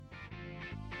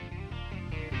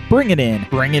Bring it in,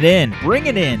 bring it in, bring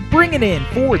it in, bring it in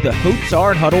for the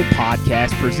Hotsard Huddle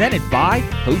podcast presented by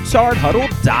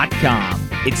HotsardHuddle.com.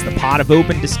 It's the pod of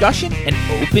open discussion and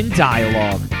open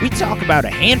dialogue. We talk about a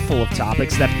handful of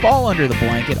topics that fall under the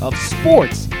blanket of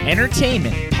sports,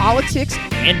 entertainment, politics,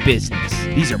 and business.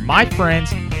 These are my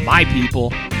friends, my people,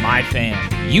 my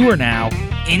fam. You are now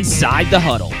inside the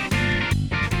huddle.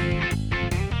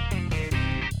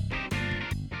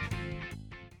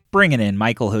 Bring it in,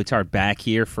 Michael Hotsard back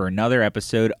here for another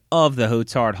episode of the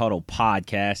Hotsard Huddle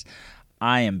podcast.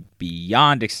 I am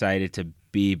beyond excited to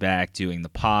be back doing the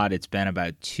pod. It's been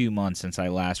about 2 months since I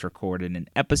last recorded an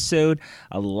episode.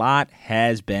 A lot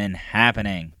has been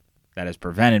happening that has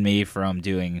prevented me from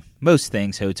doing most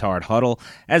things Hotsard Huddle,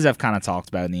 as I've kind of talked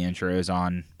about in the intros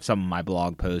on some of my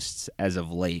blog posts as of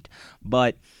late.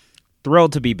 But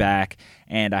thrilled to be back,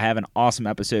 and I have an awesome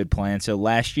episode planned. So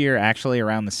last year, actually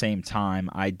around the same time,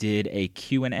 I did a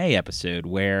Q&A episode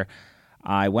where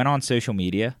I went on social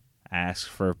media, asked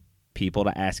for people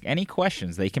to ask any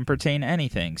questions. They can pertain to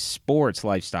anything, sports,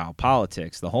 lifestyle,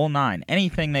 politics, the whole nine,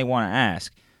 anything they want to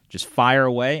ask. Just fire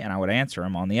away, and I would answer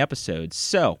them on the episode.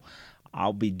 So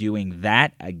I'll be doing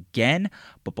that again,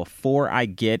 but before I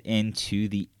get into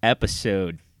the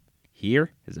episode,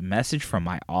 here is a message from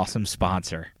my awesome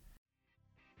sponsor.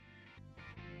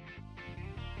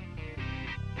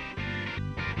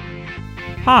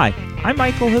 Hi, I'm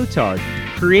Michael Hotsard,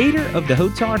 creator of the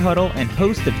Hotsard Huddle and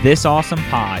host of this awesome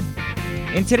pod.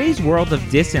 In today's world of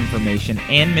disinformation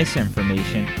and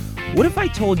misinformation, what if I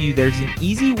told you there's an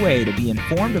easy way to be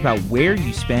informed about where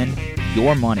you spend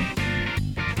your money?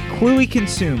 Kluey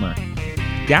Consumer.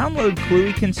 Download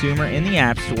Kluey Consumer in the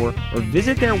App Store or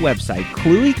visit their website,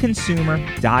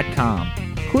 KlueyConsumer.com.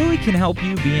 Kluey can help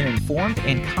you be an informed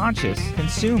and conscious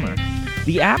consumer.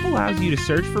 The app allows you to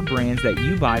search for brands that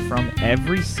you buy from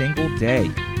every single day.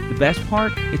 The best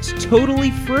part, it's totally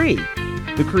free.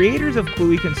 The creators of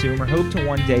Kluey Consumer hope to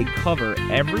one day cover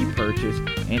every purchase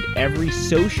and every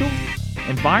social,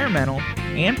 environmental,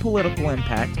 and political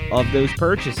impact of those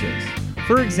purchases.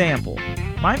 For example,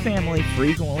 my family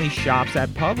frequently shops at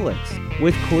Publix.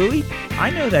 With Kluey, I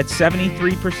know that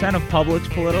 73% of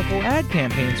Publix political ad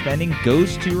campaign spending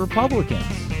goes to Republicans.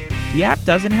 The app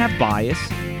doesn't have bias.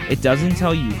 It doesn't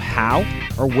tell you how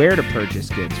or where to purchase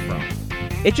goods from.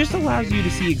 It just allows you to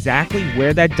see exactly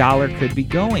where that dollar could be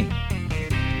going.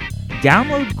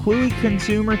 Download Kluey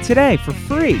Consumer today for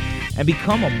free and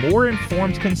become a more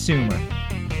informed consumer.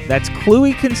 That's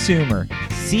Kluey Consumer,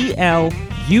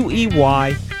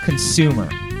 C-L-U-E-Y Consumer.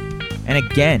 And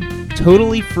again,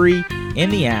 totally free in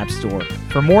the App Store.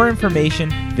 For more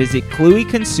information, visit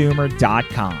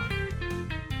KlueyConsumer.com.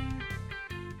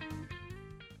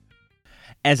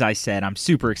 As I said, I'm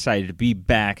super excited to be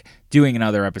back doing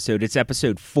another episode. It's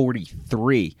episode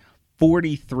 43.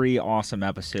 43 awesome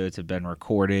episodes have been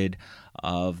recorded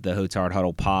of the Hotsard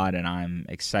Huddle pod, and I'm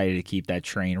excited to keep that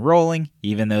train rolling,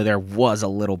 even though there was a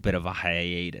little bit of a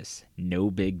hiatus.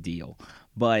 No big deal.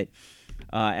 But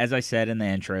as I said in the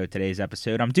intro, today's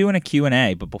episode, I'm doing a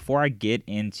Q&A. But before I get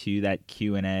into that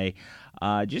Q&A,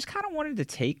 just kind of wanted to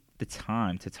take the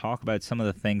time to talk about some of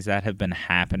the things that have been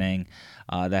happening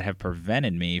that have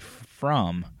prevented me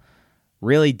from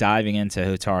really diving into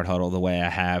Hotsard Huddle the way I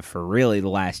have for really the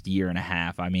last year and a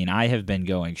half. I mean, I have been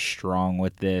going strong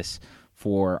with this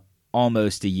for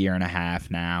almost a year and a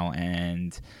half now,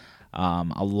 and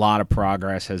a lot of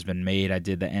progress has been made. I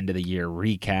did the end of the year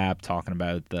recap talking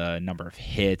about the number of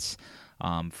hits,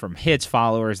 from hits,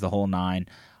 followers, the whole nine.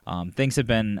 Things have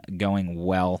been going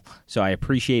well, so I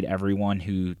appreciate everyone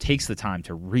who takes the time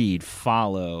to read,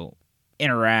 follow,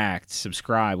 interact,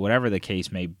 subscribe, whatever the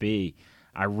case may be.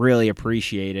 I really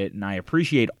appreciate it, and I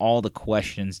appreciate all the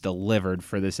questions delivered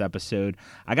for this episode.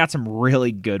 I got some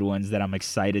really good ones that I'm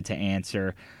excited to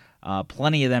answer.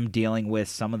 Plenty of them dealing with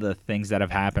some of the things that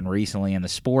have happened recently in the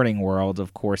sporting world.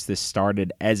 Of course, this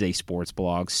started as a sports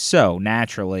blog, so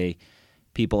naturally,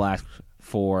 people ask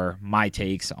for my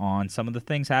takes on some of the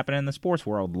things happening in the sports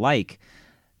world, like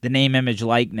the name, image,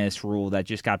 likeness rule that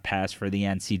just got passed for the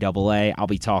NCAA. I'll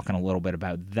be talking a little bit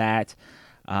about that,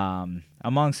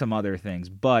 among some other things.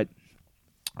 But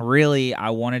really, I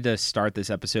wanted to start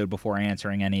this episode before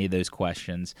answering any of those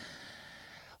questions.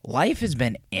 Life has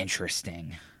been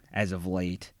interesting as of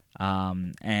late,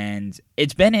 and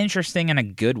it's been interesting in a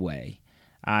good way.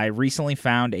 I recently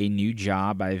found a new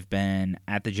job. I've been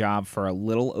at the job for a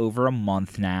little over a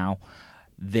month now.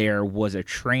 There was a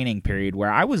training period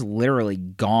where I was literally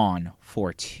gone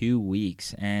for 2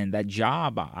 weeks, and that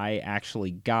job I actually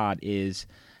got is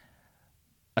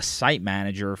a site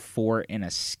manager for an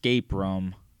escape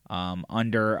room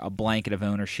under a blanket of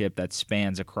ownership that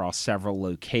spans across several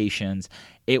locations.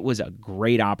 It was a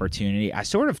great opportunity. I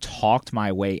sort of talked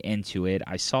my way into it.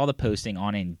 I saw the posting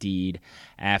on Indeed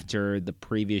after the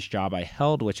previous job I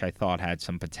held, which I thought had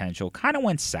some potential, kind of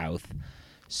went south.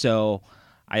 So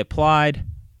I applied,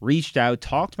 reached out,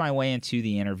 talked my way into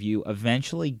the interview,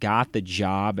 eventually got the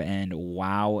job, and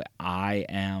wow, I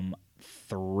am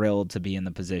thrilled to be in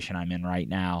the position I'm in right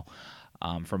now,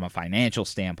 from a financial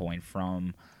standpoint,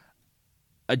 from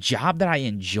a job that I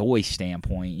enjoy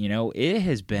standpoint. It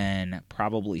has been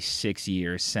probably 6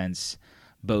 years since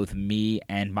both me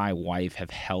and my wife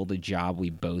have held a job we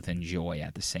both enjoy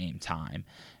at the same time.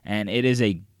 And it is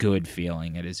a good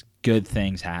feeling. It is good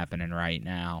things happening right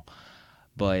now.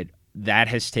 But that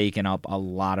has taken up a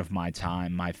lot of my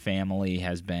time. My family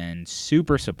has been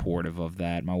super supportive of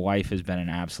that. My wife has been an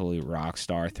absolute rock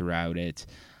star throughout it.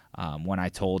 When I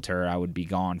told her I would be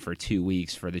gone for 2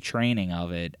 weeks for the training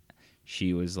of it,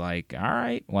 she was like, all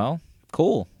right, well,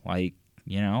 cool. Like,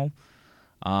 if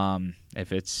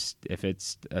it's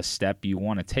a step you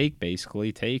want to take,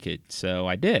 basically take it. So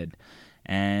I did.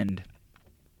 And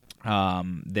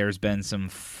there's been some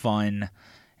fun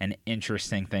and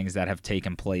interesting things that have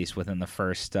taken place within the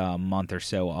first month or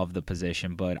so of the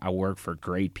position. But I work for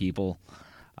great people.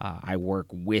 I work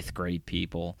with great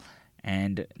people.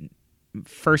 And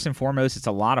first and foremost, it's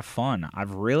a lot of fun.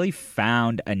 I've really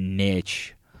found a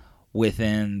niche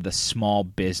within the small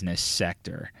business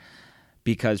sector,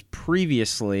 because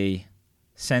previously,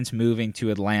 since moving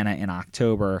to Atlanta in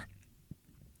October,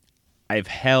 I've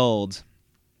held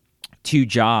 2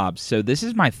 jobs. So this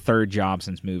is my 3rd job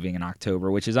since moving in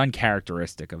October, which is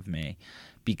uncharacteristic of me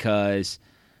because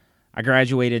I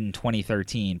graduated in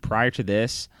 2013. Prior to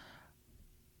this,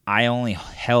 I only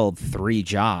held 3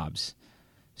 jobs.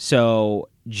 So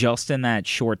just in that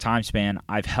short time span,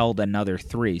 I've held another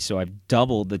 3. So I've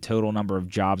doubled the total number of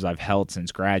jobs I've held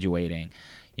since graduating.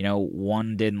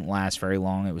 One didn't last very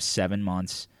long. It was 7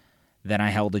 months. Then I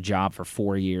held a job for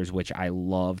 4 years, which I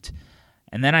loved.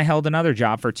 And then I held another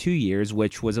job for 2 years,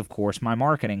 which was, of course, my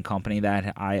marketing company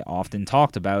that I often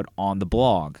talked about on the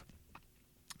blog.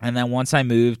 And then once I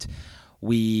moved,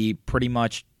 we pretty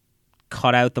much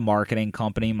cut out the marketing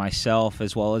company, myself,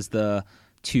 as well as the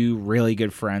 2 really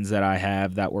good friends that I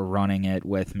have that were running it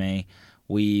with me.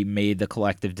 We made the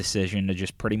collective decision to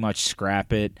just pretty much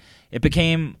scrap it. It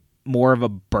became more of a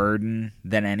burden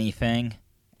than anything,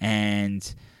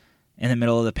 and in the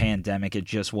middle of the pandemic, it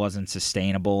just wasn't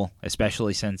sustainable,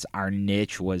 especially since our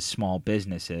niche was small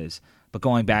businesses. But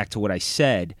going back to what I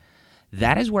said,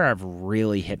 that is where I've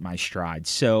really hit my stride.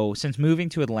 So since moving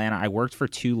to Atlanta, I worked for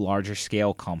 2 larger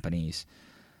scale companies,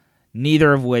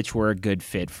 neither of which were a good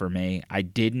fit for me.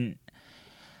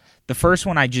 The first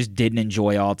one I just didn't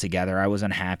enjoy altogether. I was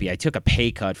unhappy. I took a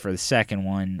pay cut for the second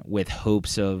one with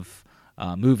hopes of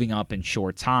moving up in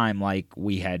short time, like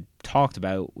we had talked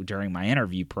about during my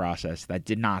interview process. That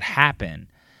did not happen.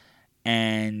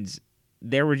 And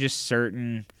there were just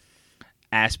certain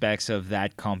aspects of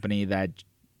that company that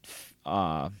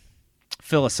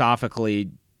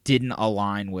philosophically didn't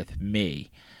align with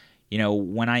me.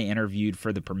 When I interviewed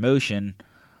for the promotion,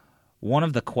 one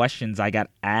of the questions I got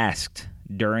asked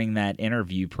during that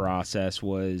interview process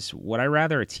was, would I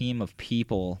rather a team of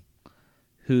people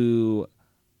who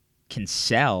can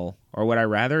sell, or would I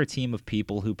rather a team of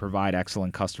people who provide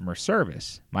excellent customer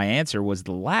service? My answer was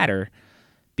the latter,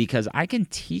 because I can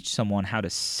teach someone how to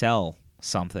sell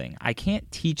something. I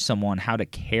can't teach someone how to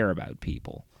care about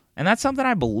people. And that's something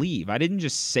I believe. I didn't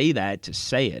just say that to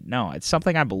say it. No, it's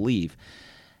something I believe.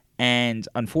 And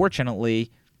unfortunately,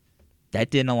 that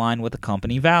didn't align with the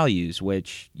company values,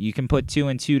 which you can put 2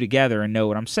 and 2 together and know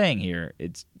what I'm saying here.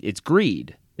 It's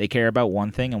greed. They care about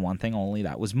one thing and one thing only.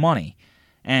 That was money.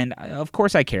 And of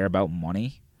course I care about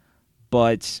money,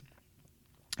 but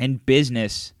in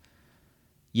business,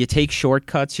 you take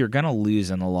shortcuts, you're going to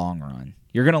lose in the long run.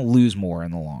 You're going to lose more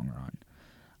in the long run.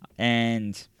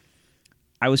 And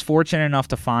I was fortunate enough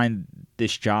to find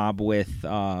this job with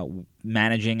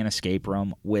managing an escape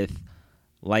room with,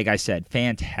 like I said,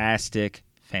 fantastic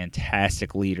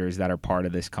leaders that are part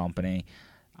of this company.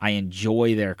 I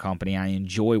enjoy their company. I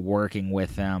enjoy working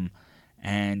with them.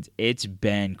 And it's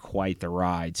been quite the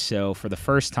ride. So for the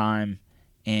first time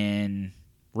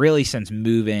since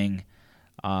moving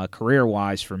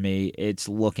career-wise for me, it's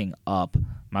looking up.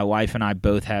 My wife and I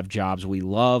both have jobs we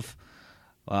love.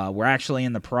 We're actually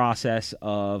in the process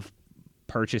of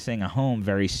purchasing a home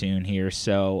very soon here.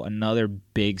 So another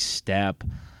big step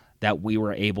that we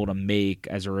were able to make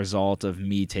as a result of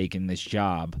me taking this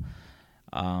job.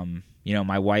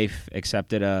 My wife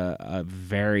accepted a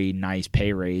very nice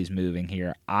pay raise moving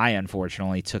here. I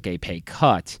unfortunately took a pay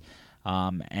cut.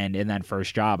 And in that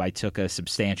first job, I took a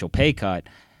substantial pay cut.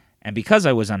 And because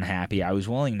I was unhappy, I was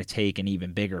willing to take an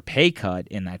even bigger pay cut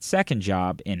in that second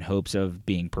job in hopes of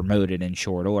being promoted in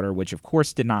short order, which of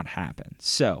course did not happen.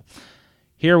 So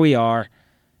here we are.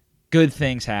 Good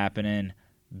things happening.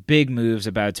 Big moves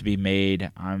about to be made.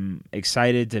 I'm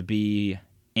excited to be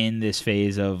in this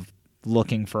phase of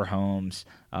looking for homes.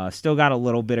 Still got a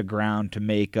little bit of ground to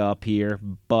make up here,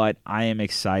 but I am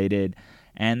excited.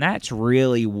 And that's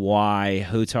really why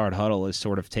Hotard Huddle is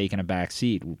sort of taking a back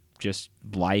seat. Just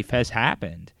life has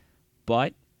happened.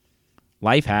 But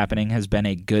life happening has been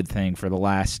a good thing for the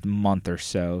last month or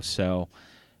so. So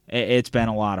it's been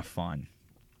a lot of fun.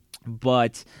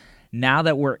 But now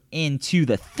that we're into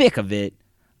the thick of it,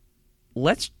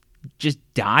 let's just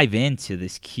dive into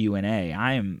this Q&A.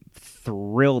 I am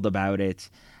thrilled about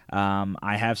it.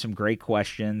 I have some great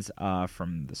questions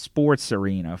from the sports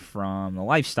arena, from the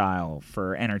lifestyle,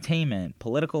 for entertainment,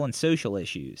 political and social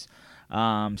issues.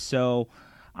 So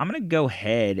I'm going to go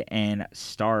ahead and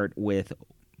start with,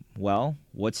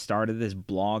 what started this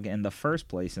blog in the first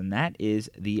place, and that is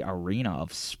the arena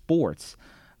of sports.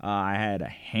 I had a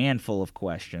handful of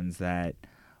questions that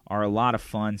are a lot of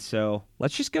fun, so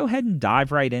let's just go ahead and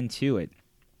dive right into it.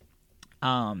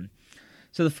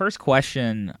 So the first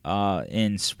question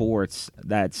in sports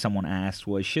that someone asked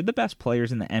was, should the best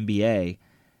players in the NBA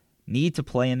need to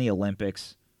play in the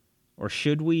Olympics, or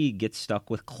should we get stuck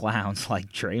with clowns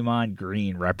like Draymond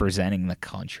Green representing the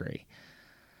country?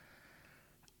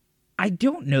 I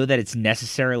don't know that it's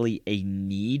necessarily a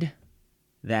need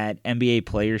that NBA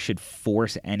players should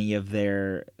force any of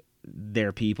their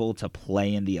people to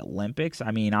play in the Olympics.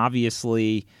 I mean,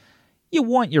 obviously, you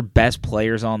want your best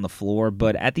players on the floor,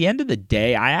 but at the end of the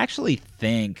day, I actually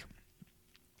think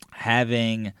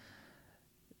having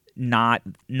not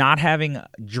having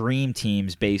dream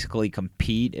teams basically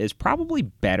compete is probably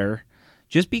better,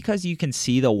 just because you can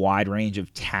see the wide range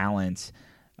of talent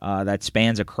that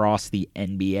spans across the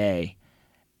NBA.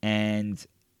 And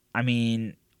I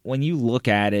mean, when you look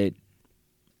at it,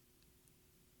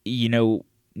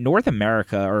 North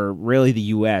America, or really the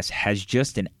U.S., has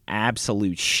just an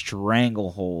absolute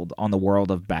stranglehold on the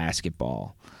world of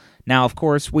basketball. Now, of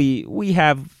course, we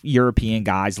have European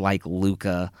guys like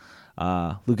Luka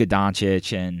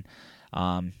Doncic, and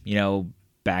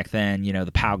back then,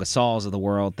 the Pau Gasols of the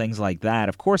world, things like that.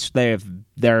 Of course, there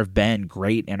have been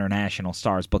great international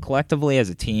stars, but collectively as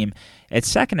a team, it's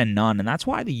second to none, and that's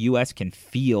why the U.S. can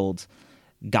field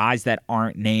guys that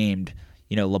aren't named,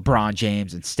 LeBron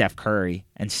James and Steph Curry,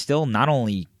 and still not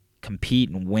only compete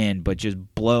and win, but just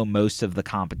blow most of the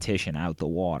competition out the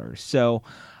water. So,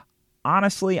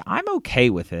 honestly, I'm okay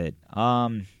with it,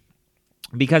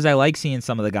 because I like seeing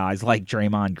some of the guys like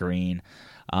Draymond Green,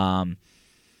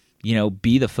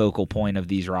 be the focal point of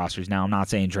these rosters. Now, I'm not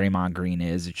saying Draymond Green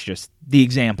is. It's just the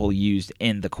example used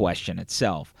in the question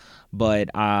itself. But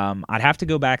I'd have to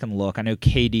go back and look. I know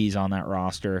KD's on that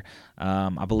roster.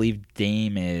 I believe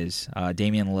Dame is,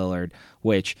 Damian Lillard,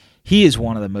 which he is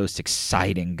one of the most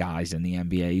exciting guys in the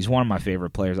NBA. He's one of my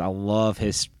favorite players. I love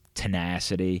his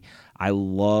tenacity. I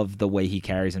love the way he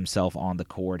carries himself on the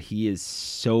court. He is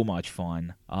so much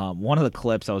fun. One of the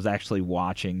clips I was actually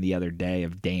watching the other day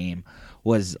of Dame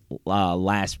was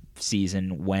last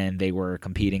season when they were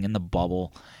competing in the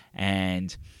bubble,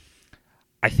 and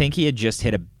I think he had just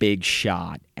hit a big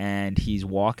shot, and he's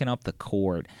walking up the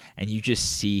court, and you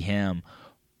just see him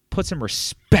put some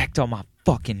respect on my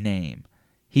fucking name.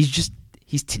 He's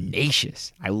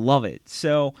tenacious. I love it.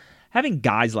 So having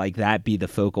guys like that be the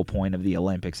focal point of the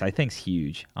Olympics, I think is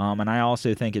huge. And I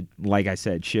also think it, like I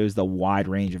said, shows the wide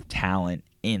range of talent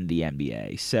in the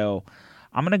NBA. So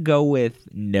I'm going to go with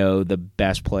no, the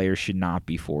best players should not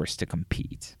be forced to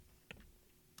compete.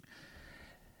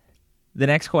 The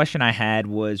next question I had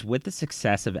was, with the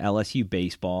success of LSU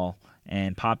baseball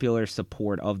and popular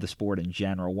support of the sport in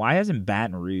general, why hasn't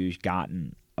Baton Rouge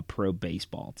gotten a pro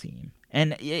baseball team?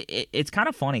 And it's kind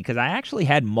of funny because I actually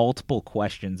had multiple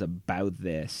questions about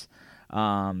this,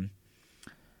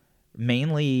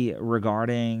 mainly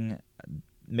regarding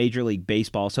Major League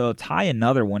Baseball. So I'll tie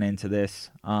another one into this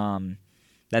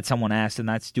that someone asked, and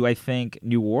that's, do I think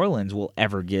New Orleans will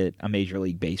ever get a Major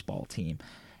League Baseball team?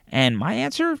 And my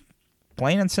answer,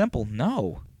 plain and simple,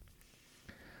 no.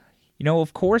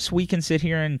 Of course, we can sit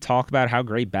here and talk about how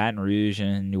great Baton Rouge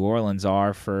and New Orleans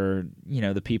are for,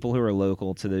 the people who are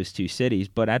local to those two cities.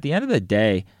 But at the end of the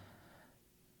day,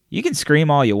 you can scream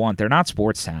all you want. They're not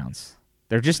sports towns.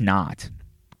 They're just not.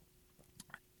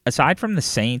 Aside from the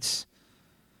Saints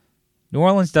New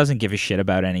Orleans doesn't give a shit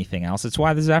about anything else. It's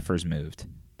why the Zephyrs moved.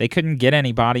 They couldn't get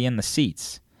anybody in the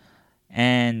seats.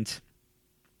 And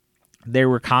they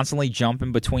were constantly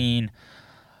jumping between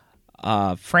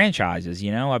franchises.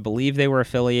 I believe they were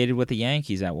affiliated with the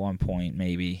Yankees at one point,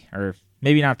 maybe. Or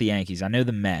maybe not the Yankees. I know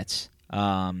the Mets.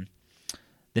 The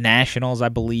Nationals, I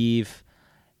believe.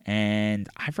 And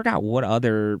I forgot what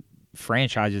other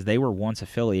franchises they were once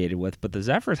affiliated with, but the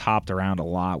Zephyrs hopped around a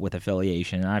lot with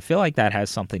affiliation, and I feel like that has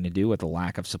something to do with the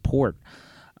lack of support.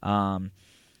 And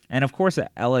of course,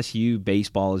 LSU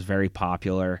baseball is very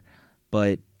popular,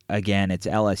 but again, it's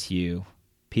LSU.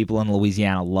 People in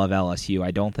Louisiana love LSU.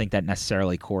 I don't think that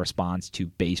necessarily corresponds to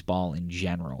baseball in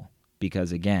general,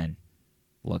 because again,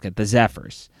 look at the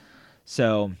Zephyrs.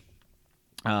 So,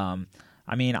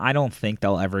 I don't think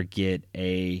they'll ever get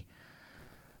a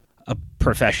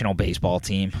professional baseball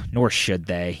team, nor should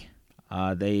they.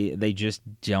 They just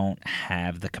don't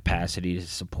have the capacity to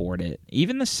support it.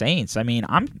 Even the Saints.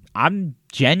 I'm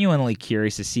genuinely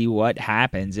curious to see what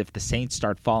happens if the Saints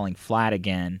start falling flat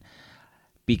again,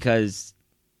 because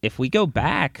if we go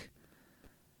back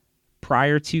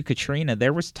prior to Katrina,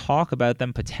 there was talk about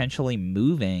them potentially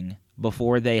moving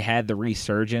before they had the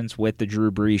resurgence with the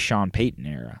Drew Brees, Sean Payton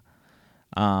era.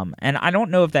 And I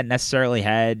don't know if that necessarily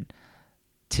had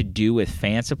to do with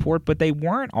fan support, but they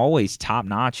weren't always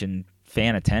top-notch in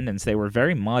fan attendance. They were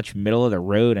very much middle of the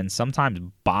road and sometimes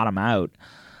bottom out.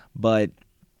 But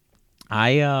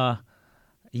I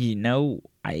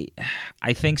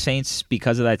think Saints,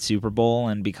 because of that Super Bowl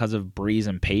and because of Brees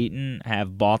and Peyton,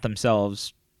 have bought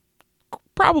themselves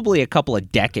probably a couple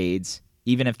of decades,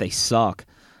 even if they suck.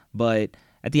 But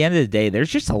at the end of the day, there's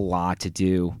just a lot to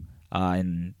do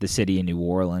in the city of New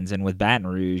Orleans. And with Baton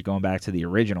Rouge, going back to the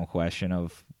original question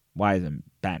of why hasn't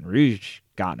Baton Rouge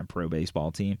gotten a pro baseball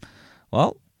team?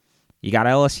 Well, you got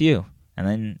LSU. And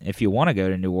then if you want to go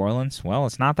to New Orleans, well,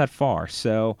 it's not that far.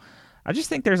 So I just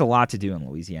think there's a lot to do in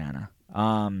Louisiana.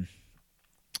 And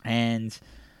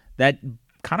that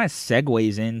kind of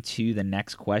segues into the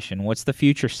next question. What's the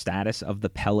future status of the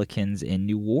Pelicans in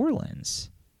New Orleans?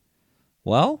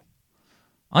 Well,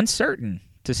 uncertain,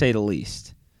 to say the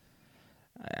least.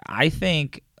 I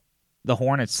think the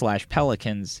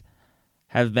Hornets/Pelicans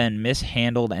have been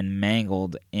mishandled and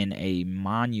mangled in a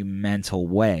monumental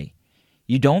way.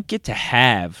 You don't get to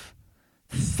have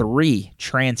 3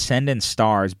 transcendent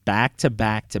stars back to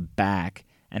back to back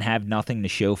and have nothing to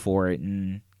show for it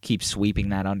and keep sweeping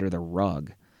that under the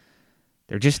rug.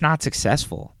 They're just not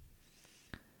successful.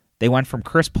 They went from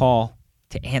Chris Paul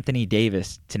to Anthony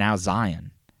Davis to now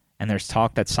Zion. And there's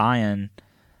talk that Zion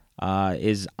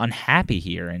is unhappy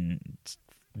here, and it's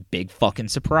a big fucking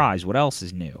surprise. What else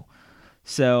is new?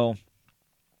 So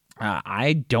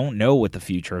I don't know what the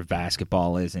future of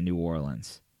basketball is in New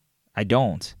Orleans. I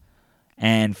don't.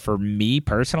 And for me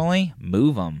personally,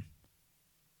 move them.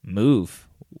 Move.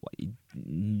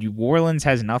 New Orleans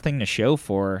has nothing to show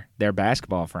for their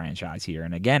basketball franchise here.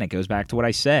 And again, it goes back to what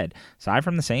I said. Aside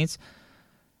from the Saints,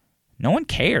 no one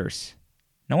cares.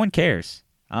 No one cares.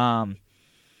 One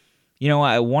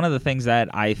of the things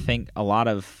that I think a lot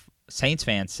of Saints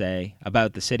fans say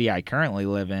about the city I currently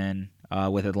live in,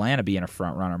 with Atlanta being a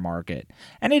front-runner market,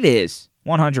 and it is,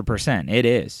 100%, it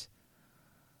is.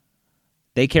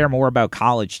 They care more about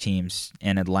college teams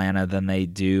in Atlanta than they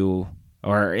do,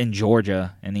 or in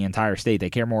Georgia, in the entire state. They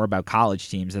care more about college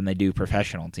teams than they do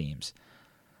professional teams.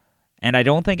 And I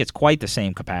don't think it's quite the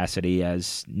same capacity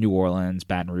as New Orleans,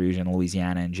 Baton Rouge, and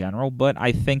Louisiana in general, but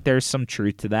I think there's some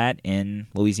truth to that in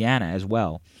Louisiana as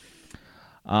well.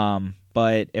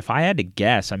 But if I had to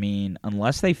guess,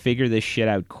 unless they figure this shit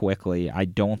out quickly, I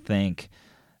don't think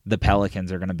the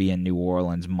Pelicans are going to be in New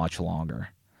Orleans much longer.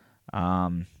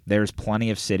 There's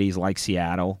plenty of cities like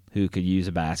Seattle who could use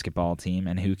a basketball team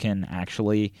and who can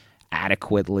actually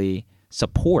adequately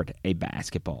support a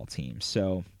basketball team.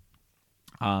 So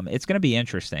it's going to be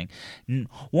interesting.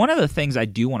 One of the things I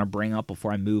do want to bring up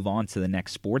before I move on to the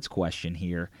next sports question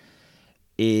here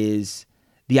is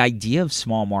the idea of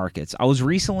small markets. I was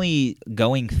recently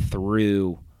going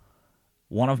through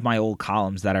one of my old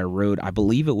columns that I wrote. I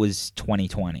believe it was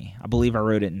 2020. I believe I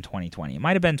wrote it in 2020. It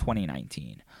might have been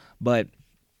 2019. But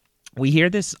we hear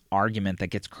this argument that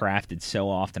gets crafted so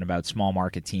often about small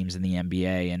market teams in the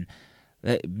NBA, and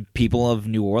people of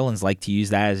New Orleans like to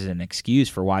use that as an excuse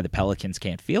for why the Pelicans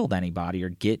can't field anybody or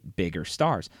get bigger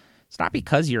stars. It's not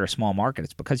because you're a small market.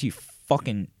 It's because your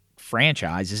fucking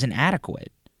franchise is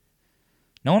inadequate.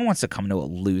 No one wants to come to a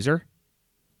loser.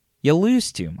 You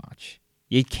lose too much.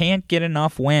 You can't get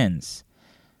enough wins.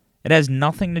 It has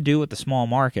nothing to do with the small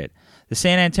market. The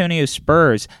San Antonio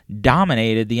Spurs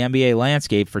dominated the NBA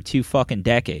landscape for 2 fucking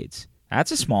decades.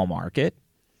 That's a small market.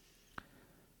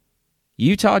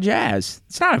 Utah Jazz.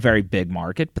 It's not a very big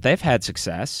market, but they've had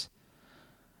success.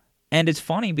 And it's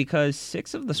funny because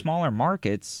 6 of the smaller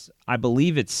markets, I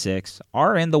believe it's 6,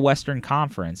 are in the Western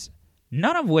Conference,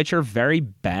 none of which are very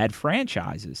bad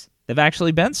franchises. They've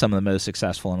actually been some of the most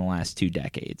successful in the last 2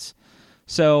 decades.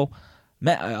 So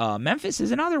Memphis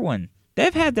is another one.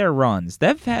 They've had their runs.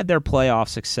 They've had their playoff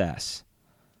success.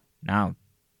 Now,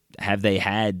 have they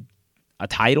had a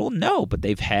title? No, but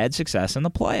they've had success in the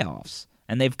playoffs.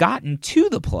 And they've gotten to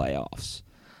the playoffs.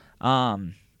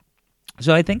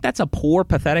 So I think that's a poor,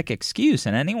 pathetic excuse.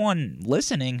 And anyone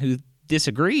listening who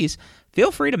disagrees,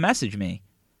 feel free to message me.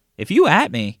 If you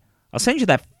at me, I'll send you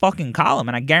that fucking column,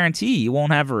 and I guarantee you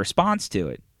won't have a response to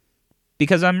it.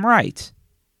 Because I'm right.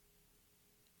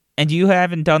 And you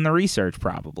haven't done the research,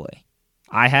 probably.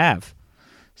 I have.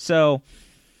 So,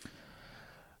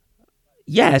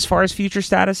 yeah, as far as future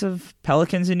status of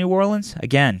Pelicans in New Orleans,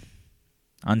 again,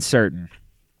 uncertain.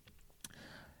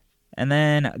 And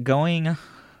then going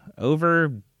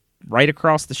over right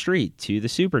across the street to the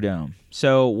Superdome.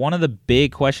 So one of the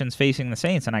big questions facing the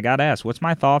Saints, and I got to ask, what's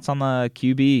my thoughts on the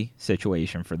QB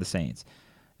situation for the Saints?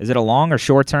 Is it a long or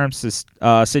short-term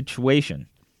situation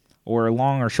or a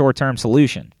long or short-term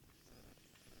solution?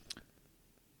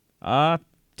 To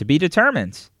be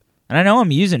determined. And I know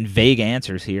I'm using vague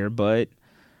answers here, but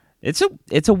it's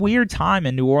a weird time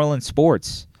in New Orleans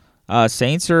sports.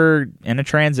 Saints are in a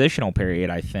transitional period,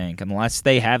 I think, unless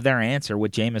they have their answer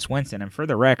with Jameis Winston. And for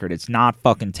the record, it's not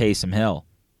fucking Taysom Hill.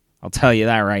 I'll tell you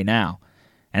that right now.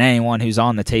 And anyone who's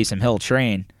on the Taysom Hill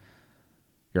train,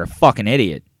 you're a fucking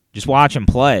idiot. Just watch him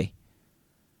play.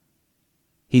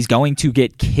 He's going to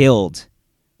get killed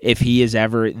if he is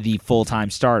ever the full-time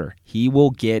starter. He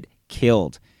will get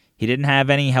killed. He didn't have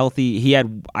any healthy... He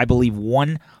had, I believe,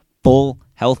 1 full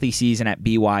healthy season at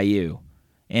BYU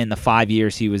in the 5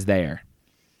 years he was there.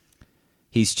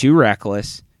 He's too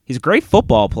reckless. He's a great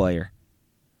football player.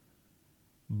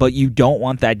 But you don't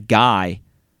want that guy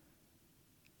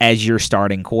as your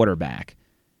starting quarterback.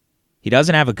 He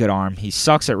doesn't have a good arm. He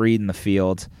sucks at reading the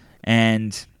field.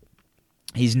 And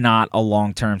he's not a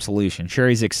long-term solution. Sure,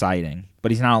 he's exciting,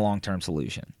 but he's not a long-term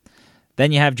solution.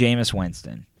 Then you have Jameis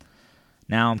Winston.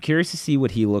 Now, I'm curious to see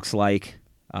what he looks like.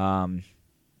 Everyone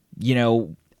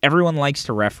likes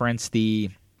to reference the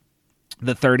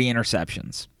 30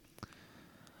 interceptions.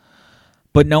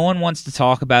 But no one wants to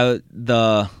talk about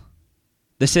the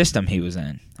system he was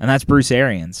in, and that's Bruce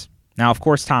Arians. Now, of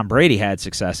course, Tom Brady had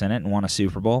success in it and won a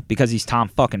Super Bowl because he's Tom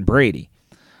fucking Brady.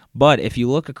 But if you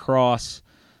look across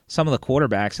some of the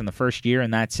quarterbacks in the first year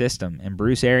in that system, in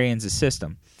Bruce Arians'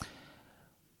 system,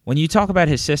 when you talk about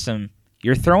his system,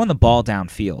 you're throwing the ball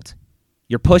downfield.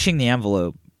 You're pushing the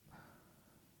envelope.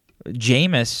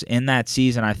 Jameis, in that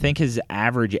season, I think his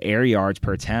average air yards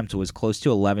per attempt was close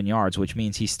to 11 yards, which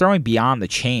means he's throwing beyond the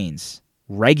chains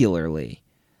regularly.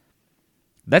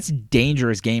 That's a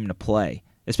dangerous game to play,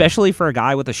 especially for a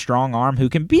guy with a strong arm who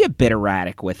can be a bit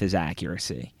erratic with his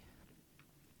accuracy.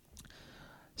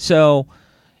 So,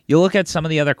 you look at some of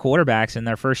the other quarterbacks in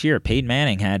their first year. Peyton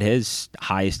Manning had his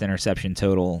highest interception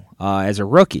total as a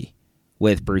rookie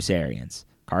with Bruce Arians.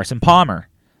 Carson Palmer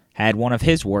had one of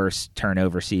his worst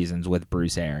turnover seasons with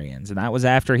Bruce Arians, and that was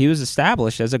after he was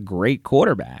established as a great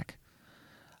quarterback.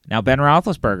 Now, Ben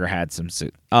Roethlisberger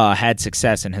had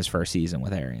success in his first season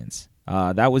with Arians.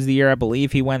 That was the year, I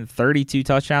believe, he went 32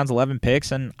 touchdowns, 11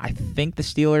 picks, and I think the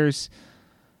Steelers...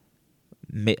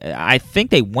 I think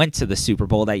they went to the Super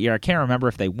Bowl that year. I can't remember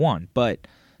if they won, but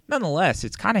nonetheless,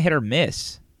 it's kind of hit or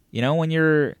miss. When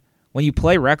you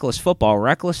play reckless football,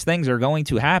 reckless things are going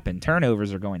to happen.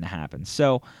 Turnovers are going to happen.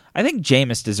 So I think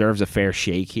Jameis deserves a fair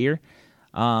shake here.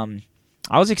 I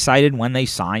was excited when they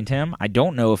signed him. I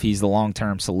don't know if he's the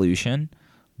long-term solution,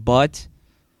 but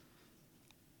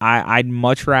I'd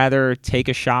much rather take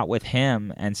a shot with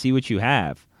him and see what you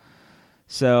have.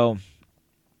 So,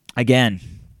 again,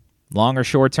 long or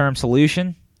short-term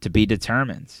solution to be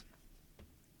determined.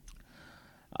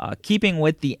 Keeping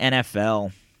with the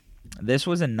NFL, this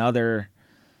was another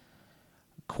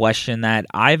question that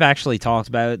I've actually talked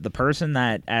about. The person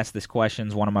that asked this question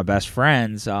is one of my best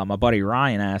friends. My buddy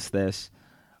Ryan asked this.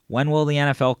 When will the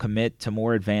NFL commit to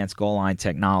more advanced goal line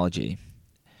technology?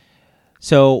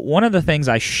 So one of the things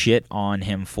I shit on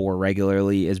him for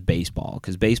regularly is baseball,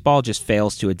 because baseball just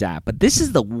fails to adapt. But this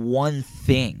is the one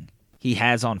thing he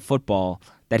has on football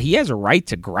that he has a right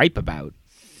to gripe about.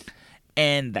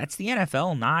 And that's the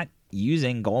NFL not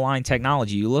using goal line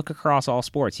technology. You look across all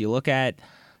sports. You look at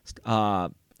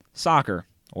soccer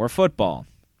or football.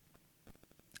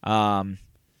 And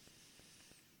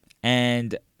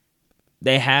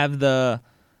they have the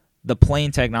the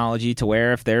plane technology to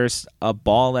where if there's a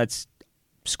ball that's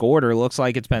scored or looks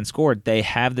like it's been scored, they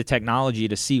have the technology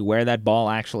to see where that ball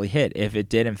actually hit, if it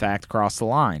did in fact cross the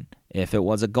line, if it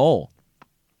was a goal.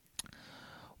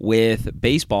 With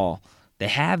baseball, they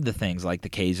have the things like the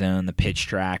K-zone, the pitch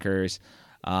trackers,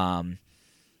 the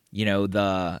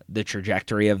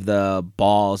trajectory of the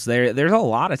balls. There's a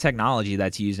lot of technology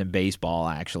that's used in baseball,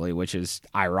 actually, which is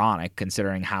ironic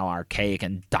considering how archaic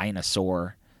and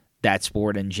dinosaur that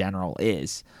sport in general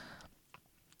is.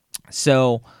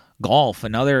 So golf,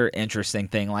 another interesting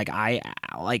thing.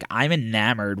 I'm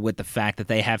enamored with the fact that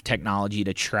they have technology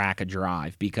to track a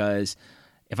drive, because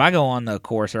if I go on the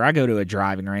course or I go to a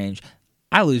driving range,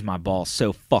 I lose my ball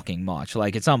so fucking much.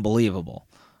 It's unbelievable.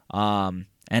 And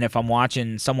if I'm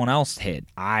watching someone else hit,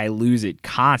 I lose it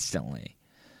constantly.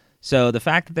 So the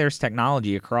fact that there's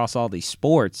technology across all these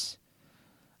sports,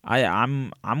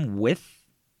 I'm with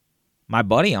my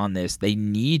buddy on this. They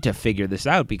need to figure this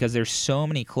out because there's so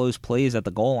many close plays at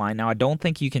the goal line. Now, I don't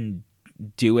think you can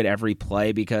do it every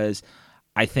play, because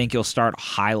I think you'll start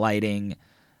highlighting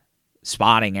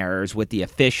spotting errors with the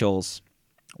officials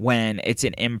when it's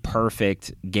an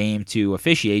imperfect game to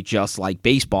officiate, just like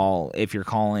baseball if you're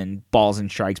calling balls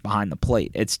and strikes behind the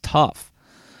plate. It's tough.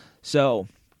 So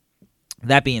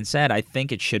that being said, I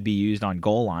think it should be used on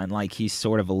goal line, like he's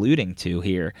sort of alluding to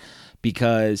here,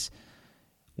 because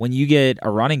when you get a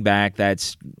running back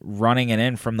that's running it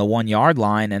in from the 1 yard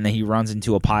line and then he runs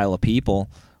into a pile of people,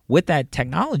 with that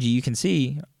technology you can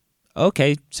see,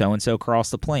 okay, so-and-so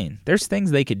crossed the plane. There's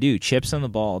things they could do, chips on the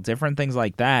ball, different things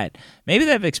like that. Maybe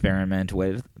they've experimented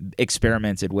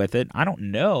with it. I don't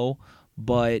know.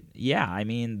 But, yeah, I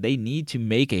mean, they need to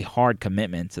make a hard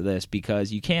commitment to this,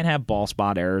 because you can't have ball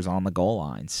spot errors on the goal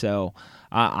line. So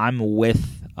I'm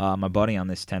with my buddy on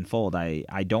this tenfold.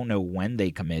 I don't know when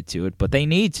they commit to it, but they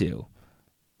need to.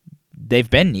 They've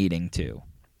been needing to.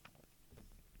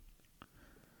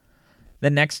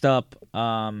 Then next up,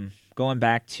 going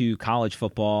back to college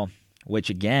football, which,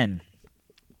 again,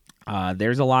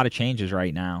 there's a lot of changes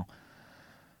right now.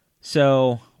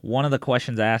 So one of the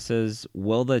questions asked is,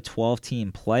 will the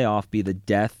 12-team playoff be the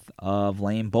death of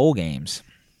lame bowl games?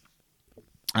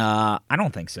 I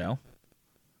don't think so.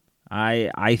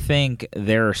 I think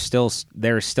there's still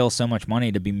so much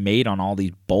money to be made on all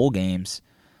these bowl games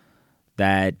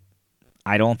that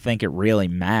I don't think it really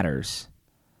matters.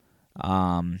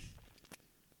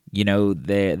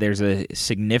 There's a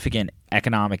significant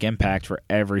economic impact for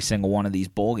every single one of these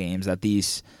bowl games that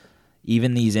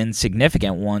even these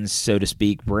insignificant ones, so to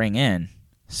speak, bring in.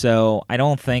 So I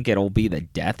don't think it'll be the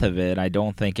death of it. I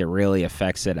don't think it really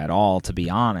affects it at all, to be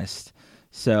honest.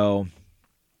 So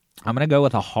I'm going to go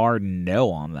with a hard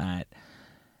no on that.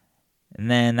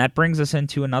 And then that brings us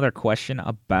into another question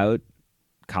about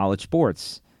college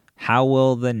sports. How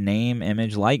will the name,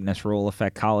 image, likeness rule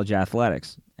affect college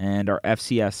athletics? And are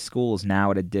FCS schools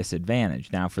now at a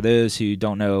disadvantage? Now, for those who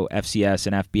don't know FCS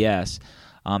and FBS,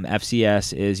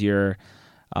 FCS is your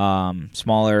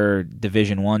smaller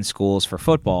Division I schools for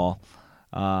football.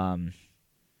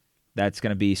 That's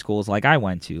going to be schools like I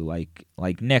went to,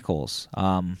 like Nichols,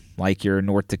 like your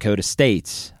North Dakota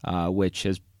States, which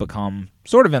has become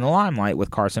sort of in the limelight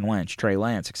with Carson Wentz, Trey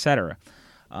Lance, etc.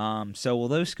 So will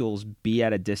those schools be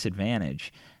at a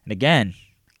disadvantage? And again,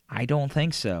 I don't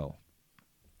think so.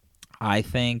 I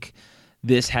think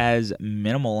this has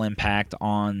minimal impact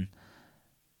on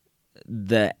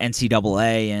the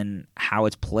NCAA and how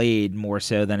it's played, more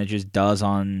so than it just does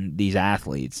on these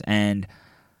athletes. And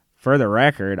for the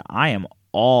record, I am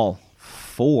all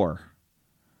for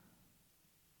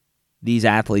these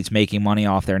athletes making money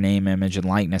off their name, image, and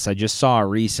likeness. I just saw a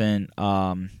recent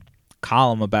column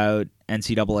about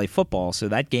NCAA football, so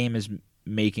that game is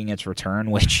making its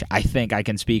return, which I think I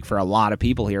can speak for a lot of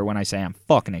people here when I say I'm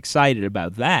fucking excited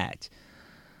about that.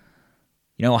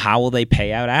 How will they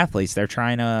pay out athletes? They're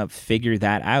trying to figure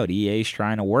that out. EA's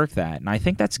trying to work that, and I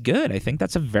think that's good. I think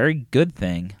that's a very good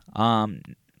thing. One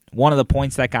of the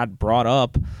points that got brought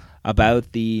up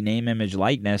about the name, image,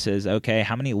 likeness is, okay,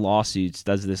 how many lawsuits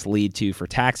does this lead to for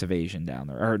tax evasion down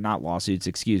there? Or not lawsuits,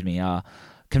 excuse me.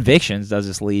 Convictions does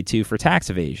this lead to for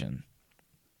tax evasion?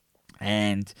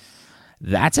 And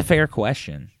that's a fair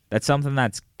question. That's something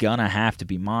that's going to have to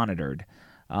be monitored.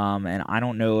 And I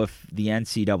don't know if the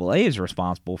NCAA is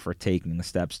responsible for taking the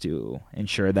steps to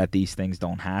ensure that these things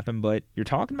don't happen, but you're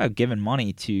talking about giving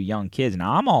money to young kids.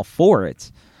 Now, I'm all for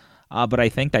it, but I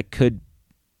think that could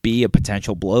be a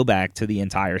potential blowback to the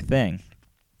entire thing.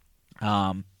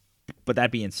 But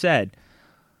that being said,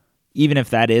 even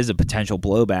if that is a potential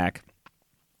blowback,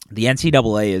 the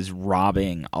NCAA is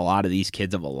robbing a lot of these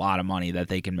kids of a lot of money that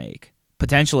they can make.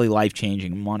 potentially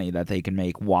life-changing money that they can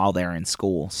make while they're in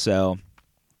school. So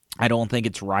I don't think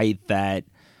it's right that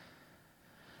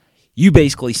you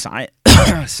basically sign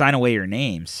away your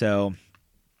name. So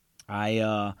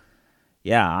I'm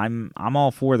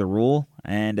all for the rule.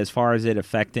 And as far as it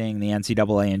affecting the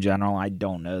NCAA in general, I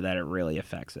don't know that it really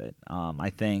affects it. I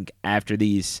think after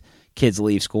these kids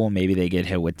leave school, maybe they get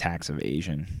hit with tax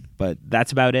evasion. But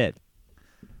that's about it.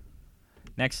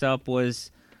 Next up was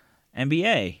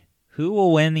NBA. Who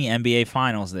will win the NBA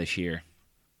Finals this year?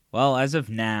 Well, as of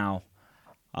now,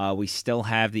 we still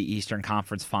have the Eastern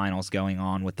Conference Finals going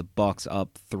on with the Bucks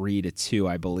up 3-2,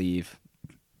 I believe.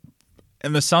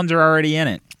 And the Suns are already in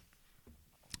it.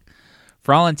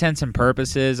 For all intents and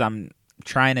purposes, I'm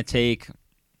trying to take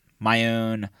my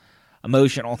own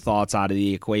emotional thoughts out of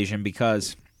the equation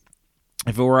because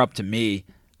if it were up to me,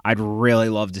 I'd really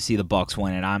love to see the Bucks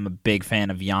win it. I'm a big fan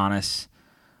of Giannis,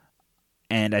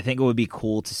 and I think it would be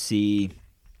cool to see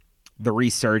the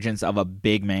resurgence of a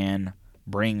big man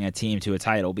bringing a team to a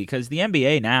title because the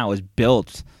NBA now is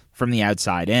built from the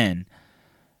outside in.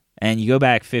 And you go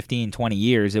back 15, 20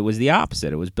 years, it was the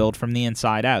opposite. It was built from the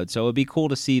inside out. So it would be cool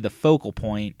to see the focal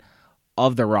point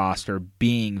of the roster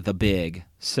being the big.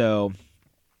 So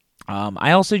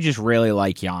I also just really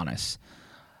like Giannis.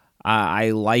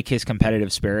 I like his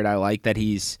competitive spirit. I like that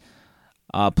he's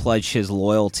pledged his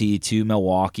loyalty to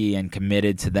Milwaukee and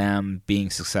committed to them being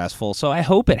successful. So I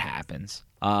hope it happens.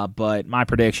 But my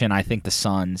prediction, I think the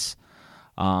Suns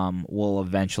will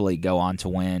eventually go on to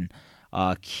win.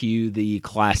 Cue the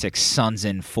classic Suns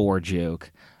in 4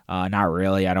 joke. Not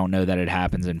really. I don't know that it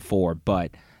happens in 4,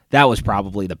 but that was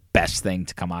probably the best thing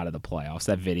to come out of the playoffs.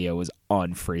 That video was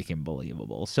unfreaking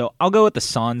believable. So I'll go with the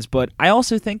Suns, but I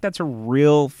also think that's a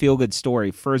real feel-good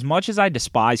story. For as much as I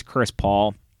despise Chris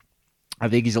Paul, I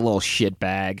think he's a little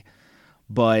shitbag,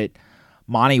 but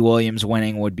Monty Williams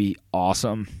winning would be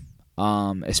awesome,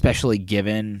 especially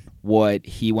given what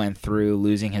he went through,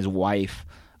 losing his wife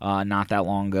not that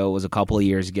long ago. It was a couple of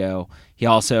years ago. He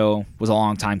also was a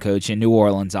longtime coach in New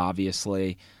Orleans,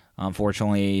 obviously.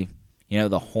 Unfortunately,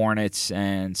 the Hornets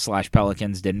and /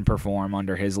 Pelicans didn't perform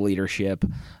under his leadership.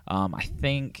 I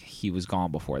think he was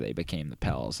gone before they became the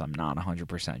Pels. I'm not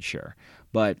 100% sure.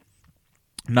 But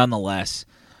nonetheless,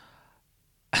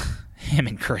 him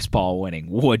and Chris Paul winning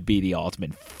would be the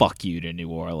ultimate fuck you to New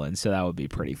Orleans. So that would be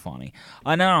pretty funny.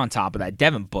 And then on top of that,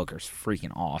 Devin Booker's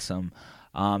freaking awesome.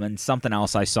 And something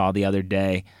else I saw the other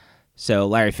day. So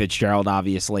Larry Fitzgerald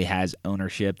obviously has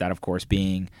ownership, that of course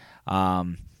being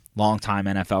longtime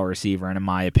NFL receiver and in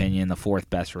my opinion the 4th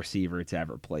best receiver to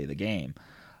ever play the game.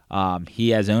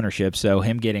 He has ownership, so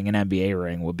him getting an NBA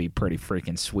ring would be pretty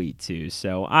freaking sweet too.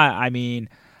 So I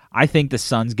think the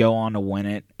Suns go on to win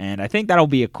it, and I think that'll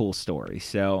be a cool story.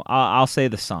 So I'll say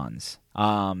the Suns.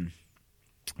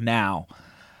 Now,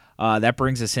 that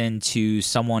brings us into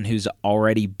someone who's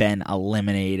already been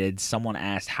eliminated. Someone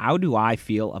asked, how do I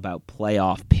feel about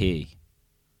Playoff P?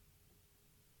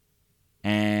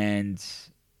 And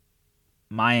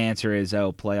my answer is,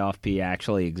 Playoff P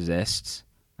actually exists.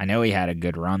 I know he had a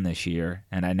good run this year,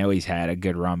 and I know he's had a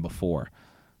good run before.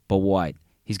 But what?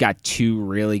 He's got 2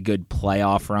 really good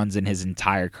playoff runs in his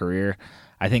entire career.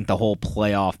 I think the whole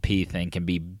Playoff P thing can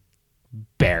be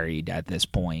buried at this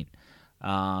point.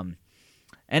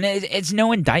 And it's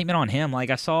no indictment on him. Like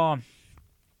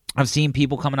I've seen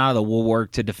people coming out of the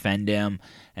woodwork to defend him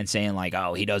and saying like,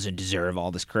 oh, he doesn't deserve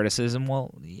all this criticism.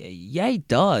 Well, yeah, he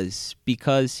does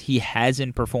because he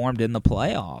hasn't performed in the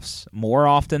playoffs more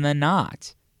often than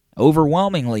not.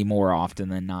 Overwhelmingly more often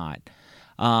than not.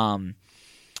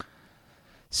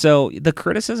 So the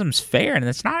criticism's fair, and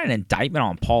it's not an indictment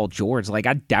on Paul George. Like,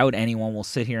 I doubt anyone will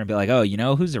sit here and be like, oh,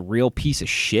 who's a real piece of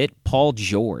shit? Paul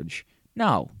George.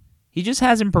 No. He just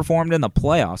hasn't performed in the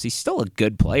playoffs. He's still a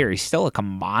good player. He's still a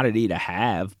commodity to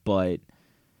have, but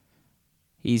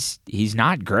he's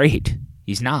not great.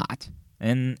 He's not.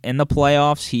 And in the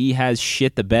playoffs, he has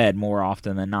shit the bed more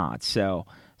often than not. So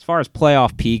as far as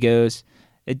Playoff P goes,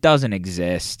 it doesn't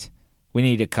exist. We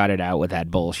need to cut it out with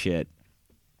that bullshit.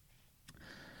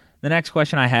 The next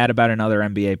question I had about another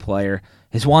NBA player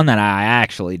is one that I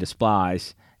actually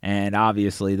despise. And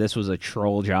obviously, this was a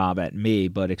troll job at me,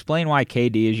 but explain why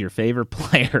KD is your favorite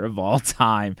player of all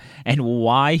time and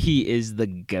why he is the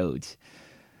GOAT.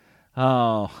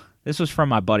 Oh, this was from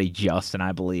my buddy Justin,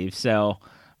 I believe. So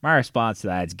my response to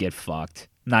that is get fucked.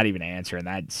 I'm not even answering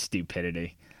that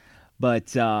stupidity.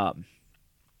 But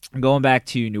going back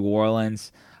to New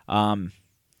Orleans, a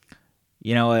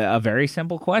very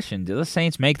simple question. Do the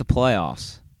Saints make the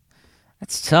playoffs?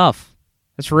 That's tough.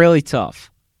 That's really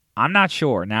tough. I'm not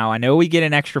sure. Now, I know we get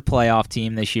an extra playoff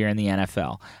team this year in the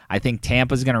NFL. I think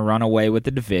Tampa's going to run away with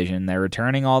the division. They're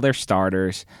returning all their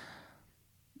starters.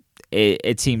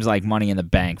 It seems like money in the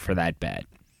bank for that bet.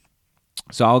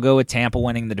 So I'll go with Tampa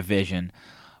winning the division.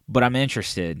 But I'm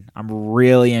interested. I'm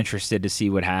really interested to see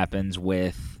what happens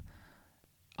with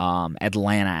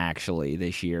Atlanta actually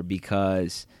this year,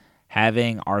 because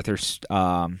having Arthur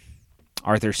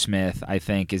Smith, I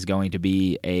think, is going to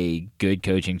be a good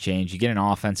coaching change. You get an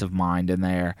offensive mind in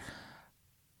there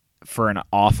for an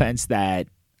offense that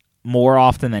more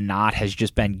often than not has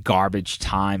just been garbage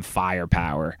time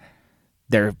firepower.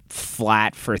 They're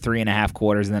flat for 3.5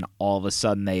 quarters, and then all of a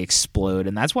sudden they explode.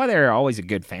 And that's why they're always a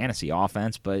good fantasy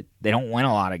offense, but they don't win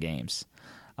a lot of games.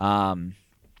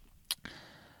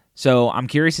 So I'm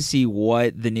curious to see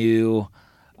what the new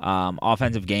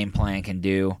offensive game plan can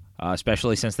do,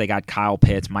 especially since they got Kyle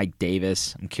Pitts, Mike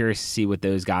Davis. I'm curious to see what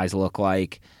those guys look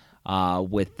like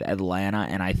with Atlanta,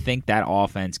 and I think that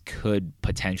offense could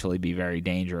potentially be very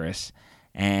dangerous.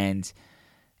 And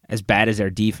as bad as their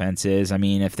defense is, I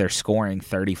mean, if they're scoring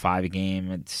 35 a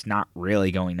game, it's not really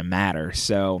going to matter.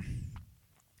 So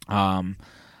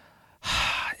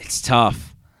it's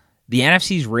tough. The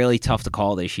NFC is really tough to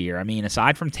call this year. I mean,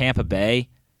 aside from Tampa Bay,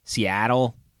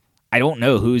 Seattle, I don't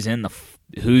know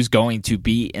who's going to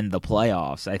be in the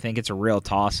playoffs. I think it's a real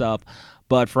toss-up.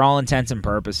 But for all intents and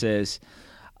purposes,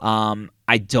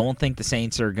 I don't think the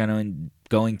Saints are going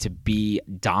to be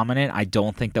dominant. I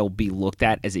don't think they'll be looked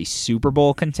at as a Super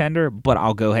Bowl contender, but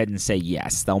I'll go ahead and say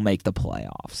yes, they'll make the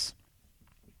playoffs.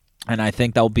 And I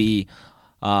think they'll be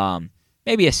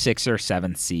maybe a 6th or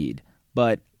 7th seed,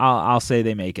 but I'll say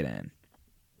they make it in.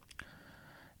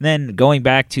 Then going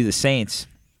back to the Saints,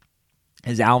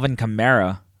 is Alvin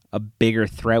Kamara a bigger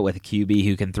threat with a QB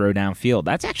who can throw downfield?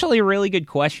 That's actually a really good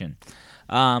question.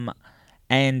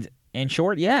 And in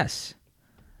short, yes.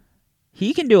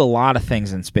 He can do a lot of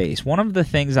things in space. One of the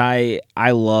things I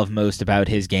love most about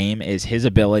his game is his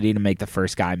ability to make the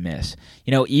first guy miss.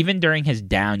 You know, even during his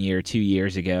down year 2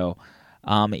 years ago,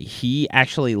 he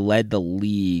actually led the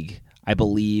league, I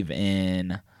believe,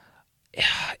 in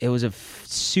it was a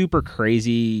super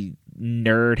crazy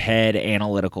nerd head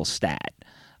analytical stat.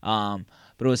 But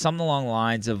it was something along the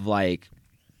lines of like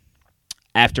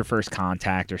after first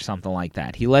contact or something like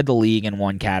that. He led the league in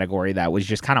one category that was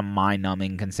just kind of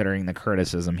mind-numbing considering the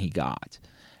criticism he got.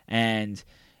 And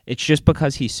it's just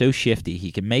because he's so shifty.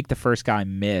 He can make the first guy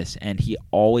miss, and he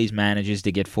always manages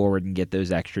to get forward and get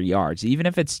those extra yards. Even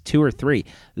if it's 2 or 3,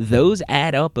 those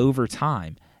add up over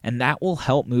time, and that will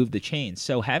help move the chains.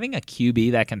 So having a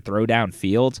QB that can throw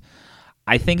downfield,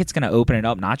 I think it's going to open it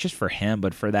up not just for him,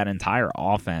 but for that entire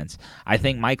offense. I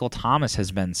think Michael Thomas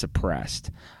has been suppressed.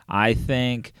 I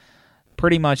think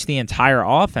pretty much the entire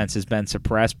offense has been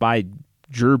suppressed by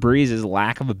Drew Brees'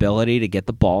 lack of ability to get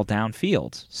the ball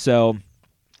downfield. So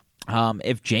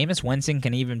if Jameis Winston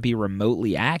can even be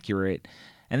remotely accurate,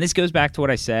 and this goes back to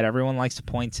what I said, everyone likes to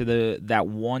point to that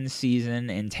one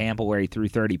season in Tampa where he threw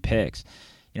 30 picks.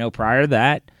 You know, prior to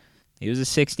that, he was a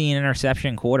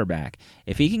 16-interception quarterback.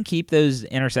 If he can keep those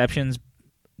interceptions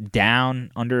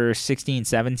down under 16,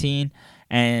 17,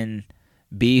 and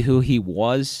be who he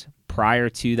was prior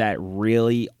to that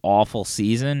really awful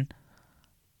season,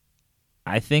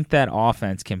 I think that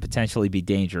offense can potentially be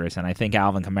dangerous, and I think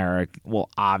Alvin Kamara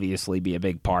will obviously be a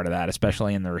big part of that,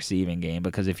 especially in the receiving game,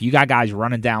 because if you got guys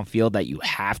running downfield that you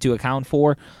have to account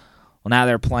for, well, now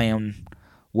they're playing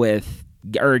with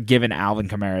or giving Alvin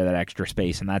Kamara that extra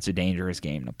space, and that's a dangerous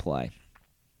game to play.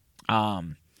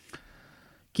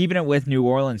 Keeping it with New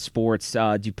Orleans sports,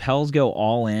 do Pels go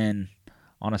all in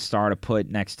on a star to put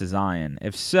next to Zion?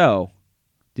 If so,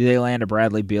 do they land a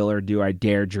Bradley Beal, or do I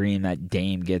dare dream that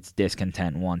Dame gets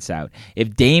discontent once out?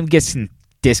 If Dame gets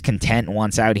discontent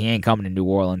once out, he ain't coming to New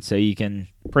Orleans, so you can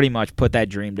pretty much put that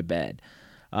dream to bed.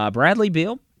 Bradley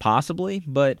Beal, possibly,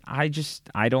 but I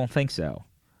don't think so.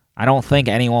 I don't think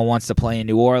anyone wants to play in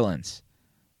New Orleans.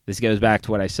 This goes back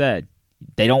to what I said.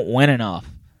 They don't win enough.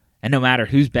 And no matter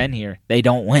who's been here, they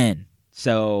don't win.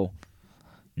 So,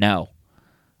 no.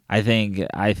 I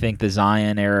think the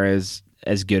Zion era is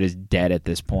as good as dead at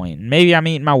this point. Maybe I'm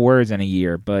eating my words in a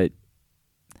year, but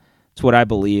it's what I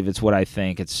believe. It's what I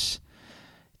think. It's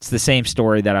the same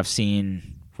story that I've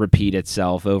seen repeat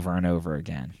itself over and over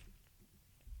again.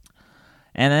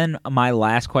 And then my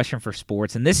last question for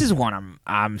sports, and this is one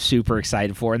I'm super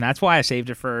excited for, and that's why I saved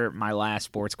it for my last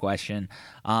sports question.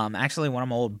 Actually, one of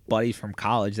my old buddies from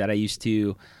college that I used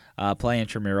to play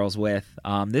intramurals with.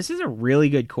 This is a really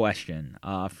good question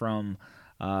from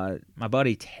my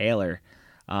buddy Taylor.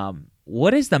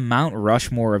 What is the Mount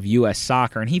Rushmore of U.S.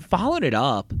 soccer? And he followed it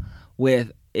up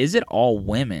with is it all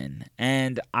women?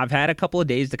 And I've had a couple of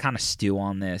days to kind of stew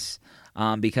on this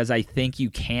because I think you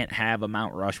can't have a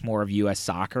Mount Rushmore of U.S.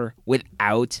 soccer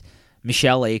without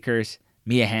Michelle Akers,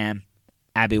 Mia Hamm,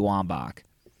 Abby Wambach.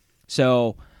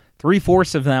 So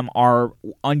 3/4 of them are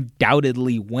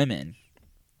undoubtedly women.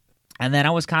 And then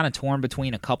I was kind of torn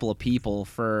between a couple of people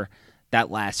for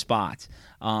that last spot.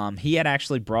 He had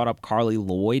actually brought up Carly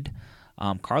Lloyd.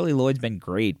 Carly Lloyd's been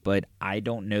great, but I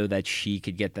don't know that she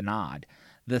could get the nod.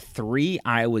 The three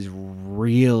I was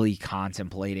really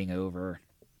contemplating over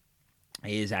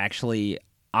is actually,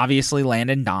 obviously,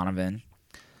 Landon Donovan.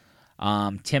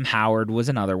 Tim Howard was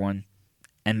another one,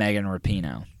 and Megan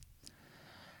Rapinoe.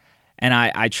 And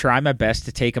I try my best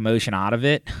to take emotion out of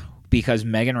it because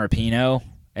Megan Rapinoe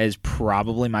is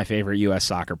probably my favorite U.S.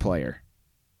 soccer player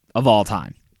of all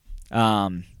time.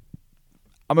 I've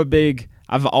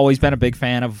always been a big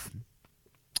fan of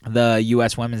the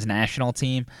U.S. women's national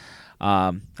team.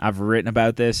 I've written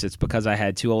about this. It's because I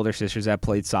had two older sisters that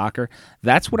played soccer.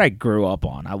 That's what I grew up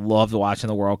on. I loved watching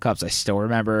the World Cups. I still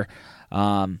remember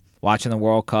watching the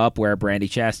World Cup where Brandi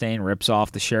Chastain rips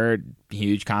off the shirt.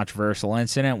 Huge controversial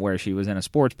incident where she was in a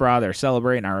sports bra. They're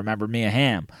celebrating. I remember Mia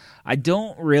Hamm. I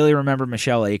don't really remember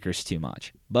Michelle Akers too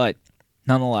much. But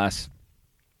nonetheless,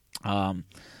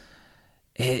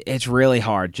 it's really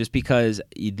hard just because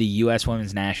the U.S.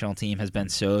 women's national team has been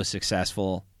so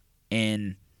successful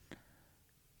in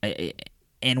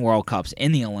World Cups,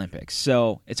 in the Olympics.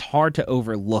 So it's hard to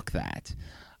overlook that.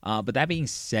 But that being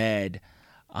said,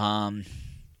 I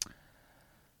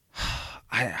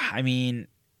mean,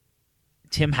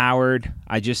 Tim Howard,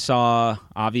 I just saw,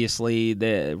 obviously,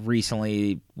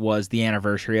 recently was the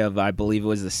anniversary of, I believe it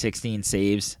was the 16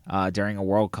 saves during a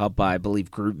World Cup, I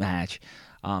believe, group match.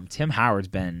 Tim Howard's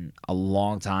been a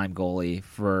long-time goalie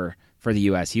for the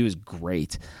U.S. He was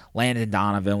great. Landon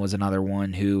Donovan was another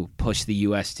one who pushed the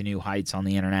U.S. to new heights on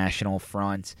the international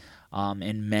front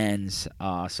in men's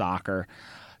soccer.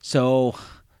 So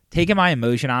taking my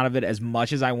emotion out of it, as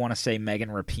much as I want to say Megan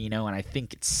Rapinoe, and I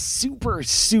think it's super,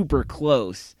 super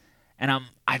close, and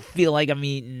I feel like I'm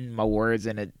eating my words,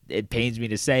 and it pains me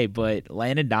to say, but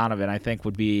Landon Donovan, I think,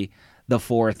 would be the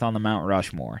fourth on the Mount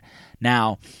Rushmore.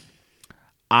 Now,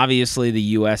 obviously, the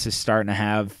U.S. is starting to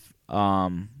have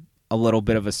a little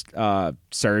bit of a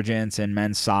surgence in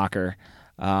men's soccer.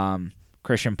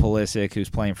 Christian Pulisic,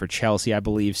 who's playing for Chelsea, I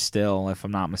believe, still, if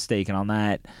I'm not mistaken on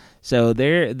that. So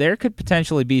there could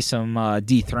potentially be some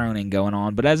dethroning going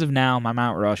on. But as of now, my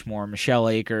Mount Rushmore, Michelle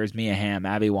Akers, Mia Hamm,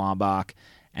 Abby Wambach,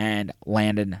 and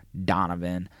Landon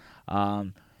Donovan.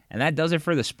 And that does it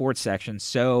for the sports section.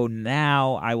 So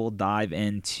now I will dive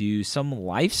into some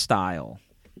lifestyle.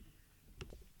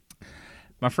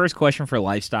 My first question for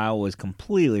lifestyle was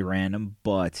completely random,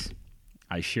 but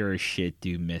I sure as shit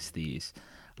do miss these.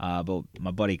 But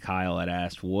my buddy Kyle had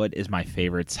asked, what is my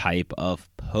favorite type of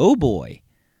po' boy?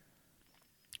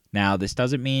 Now, this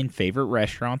doesn't mean favorite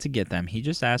restaurant to get them. He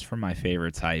just asked for my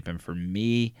favorite type, and for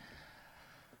me,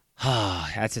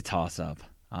 that's a toss-up.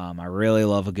 I really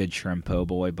love a good shrimp po'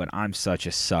 boy, but I'm such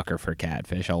a sucker for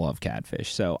catfish. I love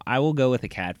catfish. So I will go with a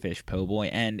catfish po' boy.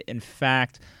 And, in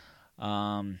fact,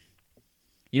 one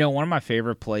of my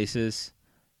favorite places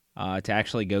to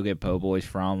actually go get po' boys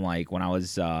from, like when I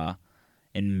was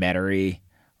in Metairie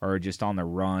or just on the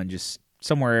run, just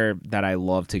somewhere that I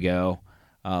love to go,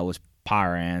 was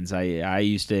Pyran's. I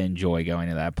used to enjoy going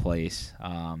to that place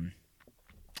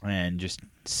and just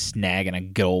snagging a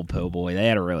good old po' boy. They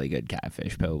had a really good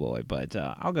catfish po' boy, but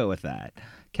I'll go with that.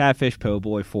 Catfish po'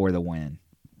 boy for the win.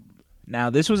 Now,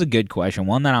 this was a good question,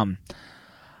 one that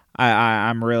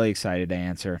I'm really excited to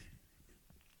answer.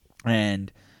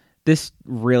 And this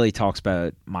really talks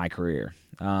about my career.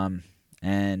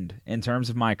 And in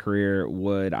terms of my career,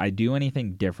 would I do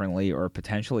anything differently or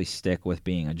potentially stick with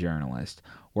being a journalist?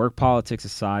 Work politics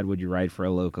aside, would you write for a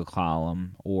local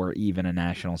column or even a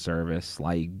national service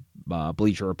like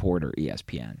Bleacher Report or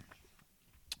ESPN?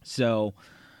 So,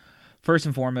 first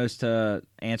and foremost, to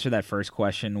answer that first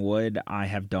question, would I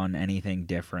have done anything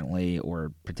differently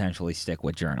or potentially stick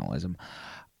with journalism?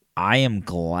 I am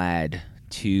glad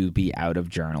to be out of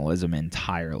journalism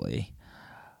entirely,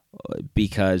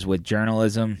 because with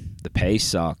journalism, the pay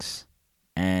sucks,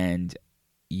 and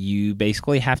you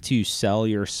basically have to sell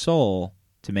your soul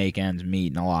to make ends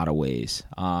meet in a lot of ways.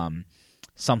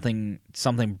 Something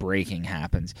breaking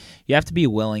happens. You have to be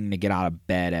willing to get out of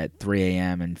bed at 3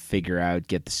 a.m. and figure out,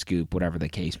 get the scoop, whatever the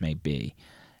case may be.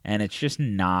 And it's just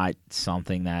not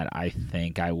something that I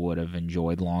think I would have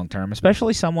enjoyed long term,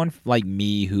 especially someone like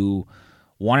me who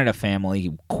wanted a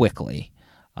family quickly.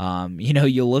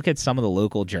 You look at some of the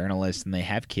local journalists and they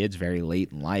have kids very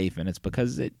late in life, and it's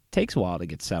because it takes a while to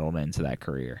get settled into that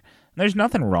career. And there's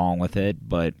nothing wrong with it,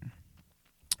 but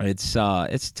it's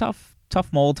tough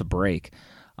mold to break.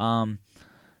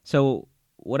 So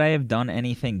would I have done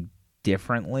anything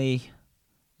differently?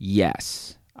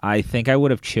 Yes. I think I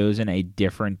would have chosen a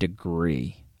different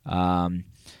degree.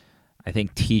 I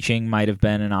think teaching might have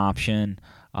been an option.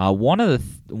 One of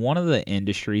the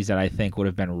industries that I think would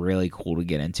have been really cool to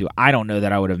get into. I don't know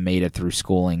that I would have made it through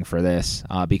schooling for this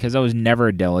because I was never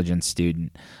a diligent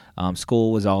student.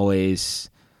 School was always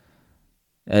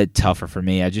tougher for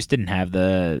me. I just didn't have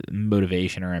the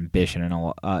motivation or ambition in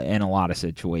a lot of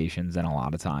situations and a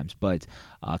lot of times. But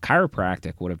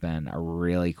chiropractic would have been a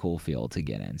really cool field to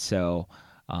get in. So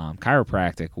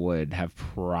chiropractic would have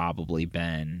probably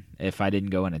been, if I didn't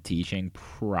go into teaching,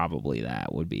 probably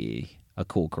that would be a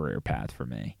cool career path for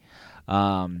me.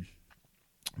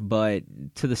 But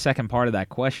to the second part of that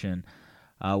question,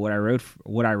 would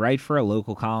I write for a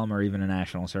local column or even a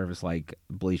national service like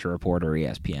Bleacher Report or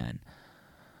ESPN?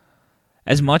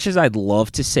 As much as I'd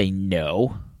love to say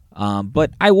no,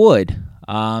 but I would.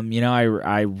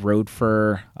 I wrote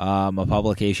for a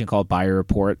publication called Buyer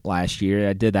Report last year.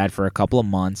 I did that for a couple of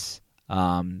months.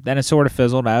 Then it sort of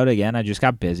fizzled out again. I just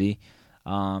got busy.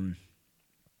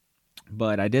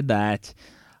 But I did that.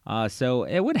 So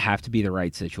it would have to be the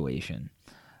right situation.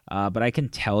 But I can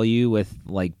tell you with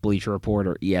like Bleacher Report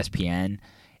or ESPN,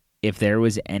 if there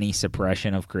was any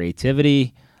suppression of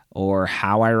creativity or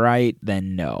how I write,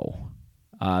 then no.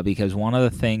 Because one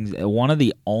of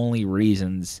the only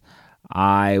reasons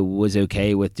I was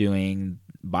okay with doing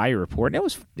Buyer Report, and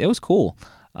it was cool,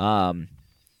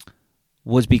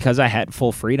 was because I had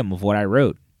full freedom of what I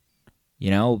wrote.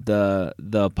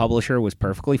 The publisher was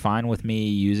perfectly fine with me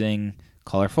using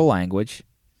colorful language,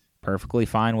 perfectly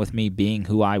fine with me being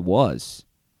who I was.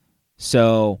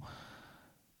 So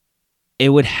it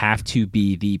would have to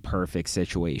be the perfect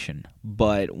situation.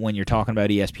 But when you're talking about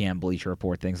ESPN, Bleacher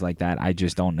Report, things like that, I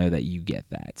just don't know that you get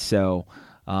that. So,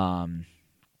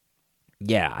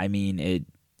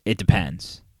 it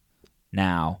depends.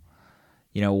 Now,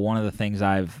 one of the things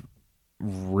I've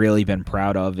really been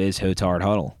proud of is Hotard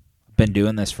Huddle. I've been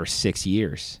doing this for 6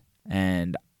 years,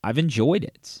 and I've enjoyed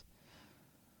it.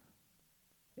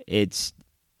 It's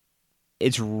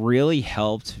really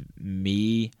helped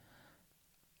me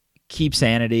keep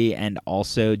sanity and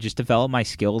also just develop my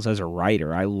skills as a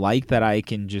writer. I like that I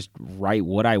can just write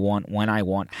what I want, when I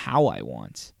want, how I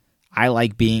want. I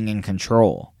like being in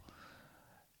control.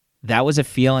 That was a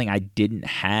feeling I didn't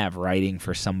have writing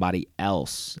for somebody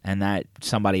else, and that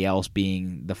somebody else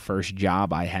being the first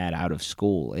job I had out of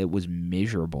school. It was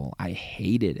miserable. I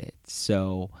hated it.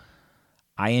 So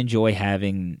I enjoy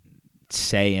having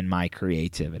say in my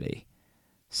creativity.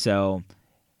 So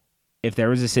if there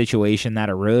was a situation that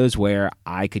arose where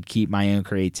I could keep my own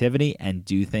creativity and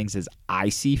do things as I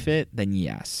see fit, then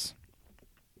yes.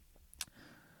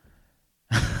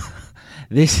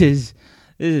 This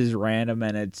is random,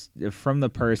 and it's from the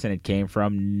person it came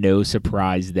from. No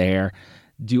surprise there.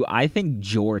 Do I think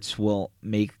jorts will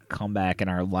make a comeback in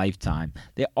our lifetime?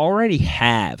 They already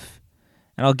have.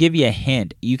 And I'll give you a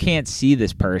hint. You can't see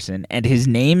this person, and his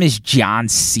name is John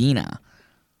Cena.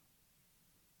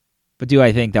 But do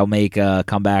I think they'll make a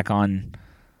comeback on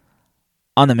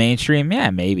the mainstream?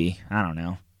 Yeah, maybe. I don't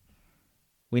know.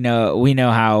 We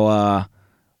know how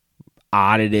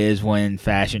odd it is when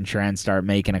fashion trends start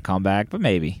making a comeback, but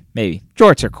maybe.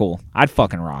 Jorts are cool. I'd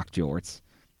fucking rock jorts.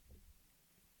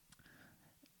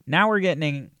 Now we're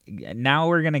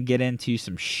gonna get into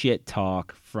some shit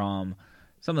talk from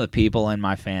some of the people in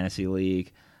my fantasy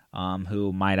league,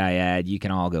 who, might I add, you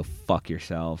can all go fuck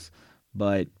yourselves.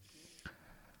 But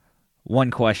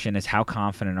one question is, how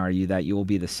confident are you that you will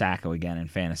be the Sacco again in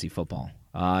fantasy football?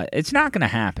 It's not going to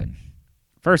happen.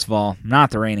 First of all, I'm not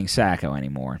the reigning Sacco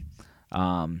anymore.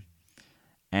 And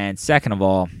second of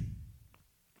all,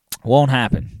 won't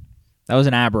happen. That was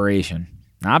an aberration.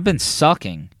 Now, I've been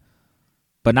sucking,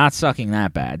 but not sucking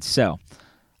that bad. So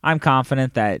I'm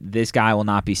confident that this guy will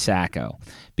not be Sacco.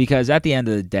 Because at the end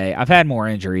of the day, I've had more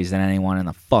injuries than anyone in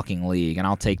the fucking league, and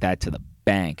I'll take that to the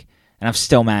bank. And I've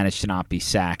still managed to not be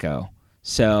Sacco.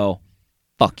 So,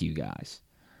 fuck you guys.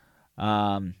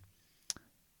 Then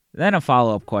a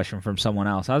follow-up question from someone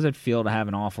else. How does it feel to have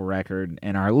an awful record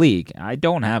in our league? I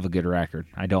don't have a good record.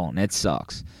 I don't. It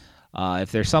sucks.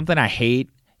 If there's something I hate,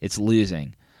 it's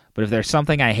losing. But if there's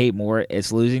something I hate more,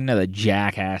 it's losing to the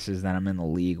jackasses that I'm in the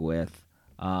league with.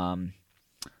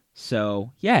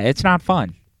 So, yeah, it's not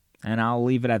fun. And I'll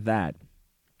leave it at that.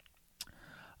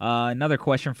 Another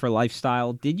question for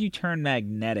Lifestyle. Did you turn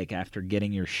magnetic after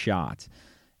getting your shot?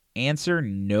 Answer,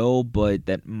 no, but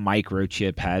that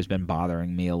microchip has been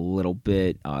bothering me a little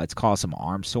bit. It's caused some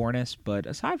arm soreness, but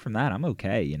aside from that, I'm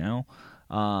okay,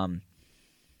 The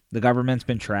government's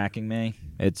been tracking me.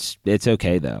 It's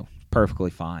okay, though. Perfectly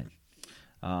fine.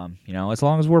 As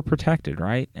long as we're protected,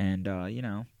 right? And,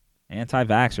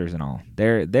 anti-vaxxers and all.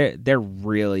 They're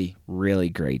really, really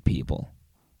great people.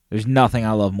 There's nothing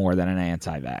I love more than an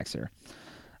anti-vaxxer.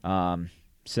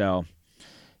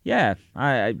 Yeah,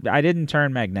 I didn't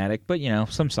turn magnetic, but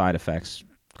some side effects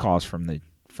caused from the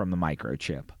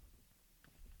microchip.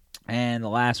 And the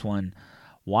last one,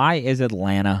 why is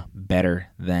Atlanta better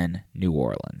than New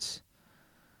Orleans?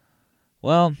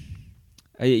 Well,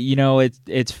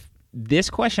 it's this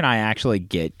question I actually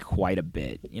get quite a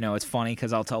bit. It's funny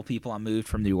because I'll tell people I moved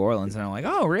from New Orleans, and I'm like,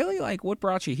 oh, really? Like, what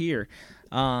brought you here?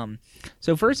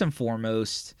 So first and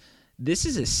foremost, this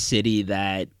is a city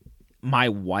that my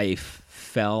wife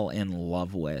fell in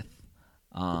love with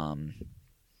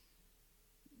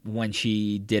when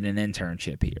she did an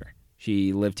internship here.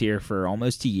 She lived here for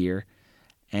almost a year,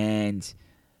 and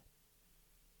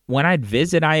when I'd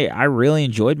visit, I really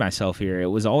enjoyed myself here. It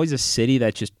was always a city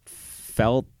that just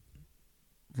felt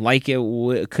like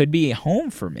it could be home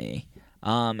for me.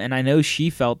 And I know she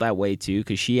felt that way too,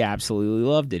 because she absolutely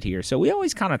loved it here. So we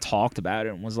always kind of talked about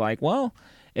it and was like, well,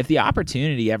 if the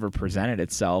opportunity ever presented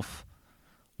itself,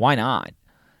 why not?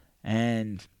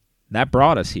 And that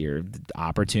brought us here. The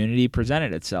opportunity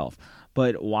presented itself.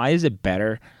 But why is it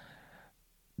better?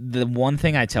 The one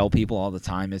thing I tell people all the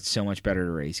time, it's so much better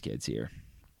to raise kids here.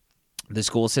 The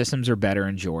school systems are better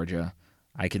in Georgia.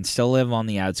 I can still live on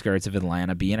the outskirts of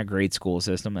Atlanta, be in a great school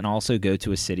system, and also go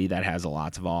to a city that has a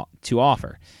lot to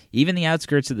offer. Even the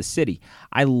outskirts of the city.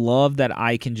 I love that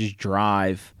I can just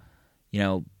drive,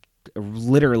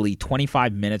 literally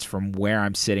 25 minutes from where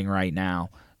I'm sitting right now,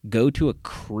 go to a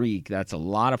creek that's a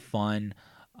lot of fun,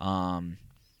 and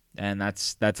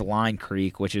that's Line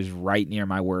Creek, which is right near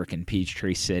my work in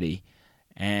Peachtree City.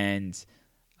 And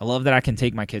I love that I can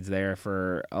take my kids there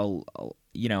for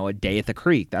a day at the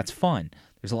creek. That's fun.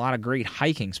 There's a lot of great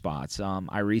hiking spots.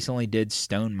 I recently did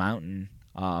Stone Mountain.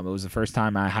 It was the first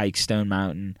time I hiked Stone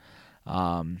Mountain.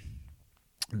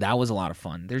 That was a lot of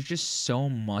fun. There's just so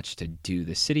much to do.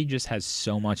 The city just has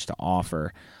so much to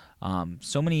offer.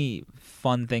 So many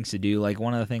fun things to do. Like,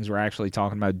 one of the things we're actually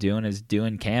talking about doing is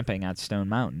doing camping at Stone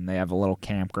Mountain. They have a little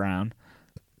campground.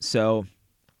 So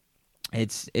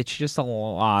it's just a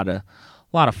lot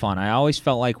of fun. I always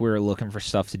felt like we were looking for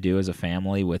stuff to do as a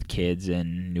family with kids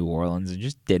in New Orleans and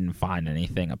just didn't find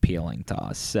anything appealing to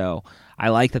us. So I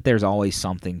like that there's always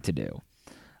something to do.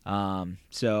 And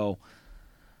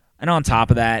on top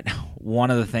of that,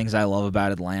 one of the things I love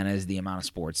about Atlanta is the amount of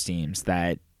sports teams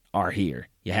that are here.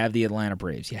 You have the Atlanta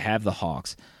Braves. You have the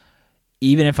Hawks.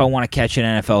 Even if I want to catch an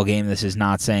NFL game, this is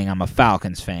not saying I'm a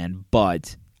Falcons fan,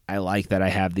 but I like that I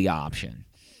have the option.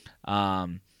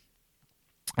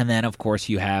 And then, of course,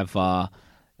 you have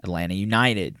Atlanta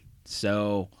United.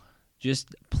 So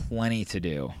just plenty to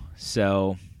do.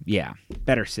 So, yeah,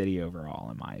 better city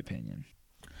overall, in my opinion.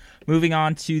 Moving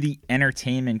on to the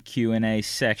entertainment Q&A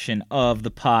section of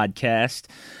the podcast.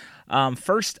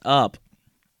 First up,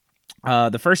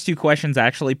 the first two questions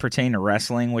actually pertain to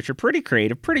wrestling, which are pretty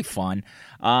creative, pretty fun.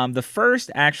 The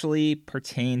first actually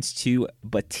pertains to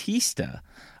Batista.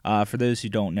 For those who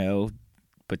don't know,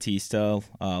 Batista,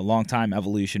 longtime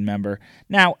Evolution member,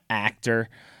 now actor,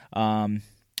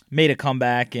 made a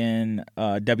comeback in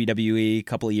WWE a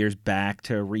couple of years back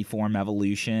to reform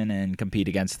Evolution and compete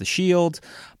against The Shield.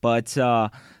 But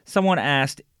someone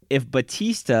asked if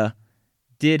Batista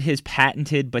did his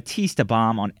patented Batista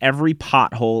bomb on every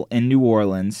pothole in New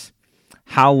Orleans,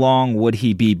 how long would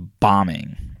he be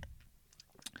bombing?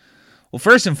 Well,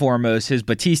 first and foremost, his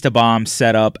Batista bomb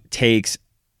setup takes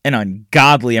an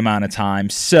ungodly amount of time,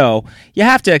 so you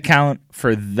have to account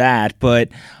for that, but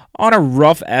on a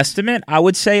rough estimate, I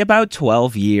would say about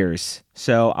 12 years.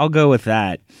 So I'll go with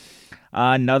that.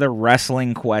 Another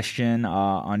wrestling question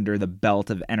under the belt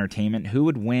of entertainment. Who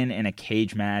would win in a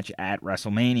cage match at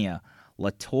WrestleMania?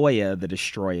 LaToya, the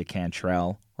Destroyer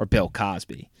Cantrell, or Bill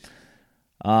Cosby?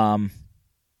 LaToya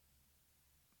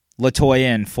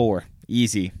in 4.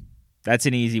 Easy. That's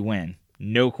an easy win.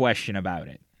 No question about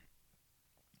it.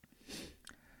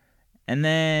 And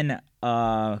then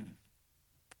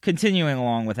continuing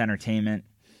along with entertainment,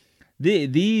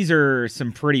 these are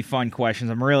some pretty fun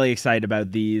questions. I'm really excited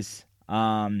about these.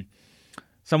 Someone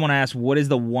asked, what is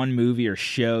the one movie or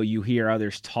show you hear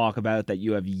others talk about that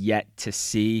you have yet to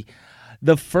see?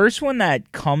 The first one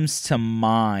that comes to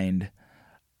mind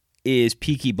is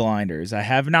Peaky Blinders. I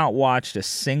have not watched a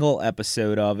single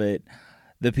episode of it.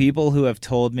 The people who have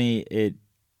told me it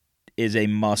is a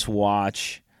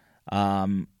must-watch.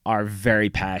 Are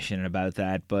very passionate about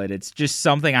that, but it's just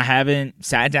something I haven't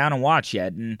sat down and watched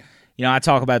yet. And, I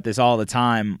talk about this all the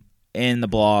time in the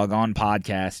blog, on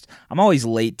podcast. I'm always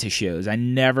late to shows. I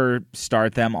never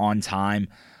start them on time.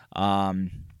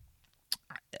 I'm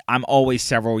always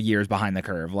several years behind the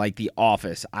curve, like The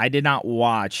Office. I did not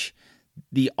watch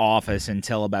The Office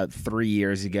until about 3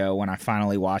 years ago when I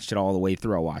finally watched it all the way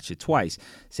through. I watched it twice.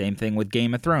 Same thing with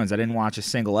Game of Thrones. I didn't watch a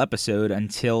single episode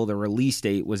until the release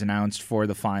date was announced for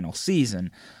the final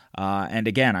season. And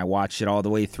again, I watched it all the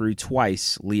way through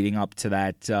twice leading up to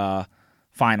that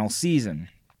final season.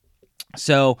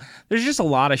 So there's just a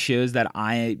lot of shows that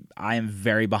I am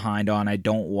very behind on. I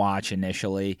don't watch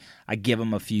initially. I give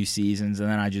them a few seasons, and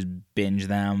then I just binge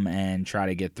them and try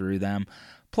to get through them.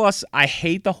 Plus, I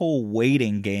hate the whole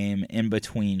waiting game in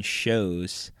between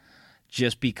shows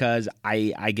just because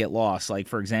I get lost. Like,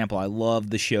 for example, I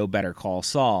love the show Better Call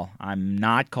Saul. I'm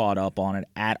not caught up on it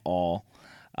at all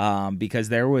because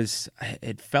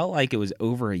it felt like it was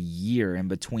over a year in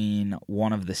between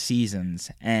one of the seasons,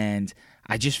 and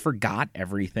I just forgot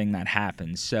everything that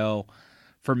happened. So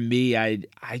for me, I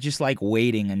just like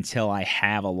waiting until I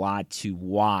have a lot to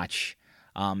watch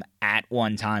at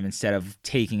one time instead of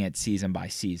taking it season by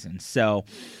season. So,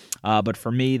 but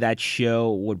for me, that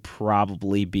show would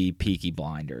probably be Peaky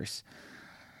Blinders.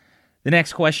 The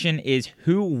next question is,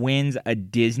 who wins a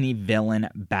Disney villain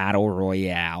battle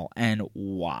royale and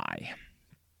why?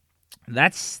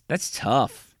 That's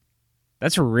tough.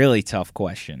 That's a really tough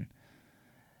question.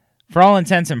 For all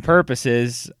intents and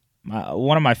purposes,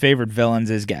 one of my favorite villains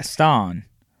is Gaston.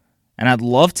 And I'd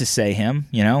love to say him,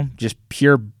 just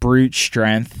pure brute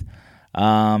strength,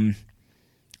 a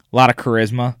lot of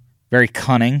charisma, very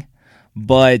cunning.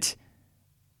 But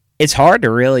it's hard to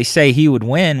really say he would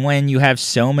win when you have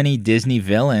so many Disney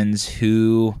villains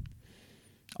who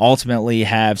ultimately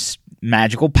have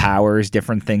magical powers,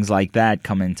 different things like that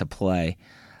come into play.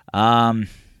 But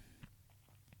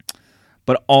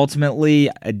ultimately,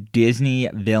 a Disney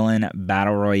villain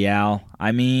battle royale,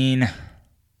 I mean,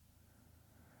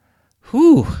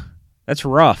 that's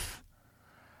rough.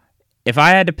 If I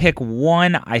had to pick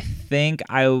one, I think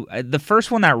the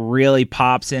first one that really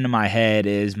pops into my head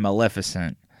is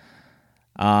Maleficent.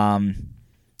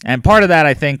 And part of that,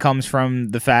 I think, comes from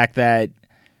the fact that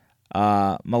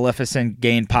Maleficent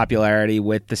gained popularity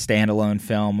with the standalone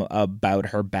film about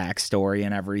her backstory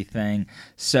and everything.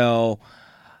 So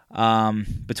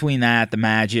between that, the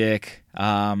magic,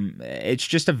 it's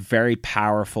just a very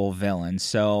powerful villain.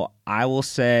 So I will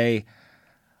say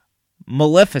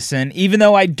Maleficent, even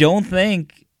though I don't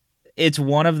think it's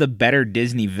one of the better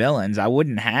Disney villains. I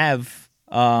wouldn't have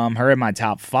her in my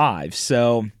top 5.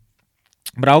 So,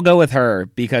 but I'll go with her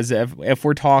because if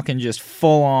we're talking just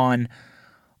full on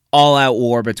all-out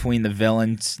war between the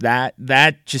villains,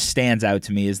 that just stands out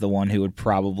to me as the one who would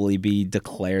probably be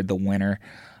declared the winner.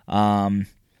 Another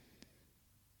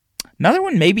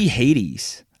one, maybe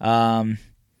Hades.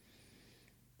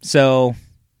 So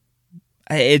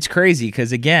it's crazy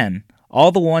because, again,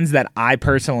 all the ones that I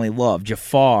personally love,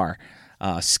 Jafar,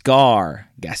 Scar,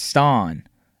 Gaston,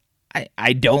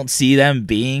 I don't see them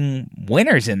being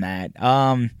winners in that.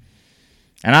 And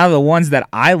out of the ones that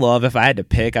I love, if I had to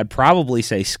pick, I'd probably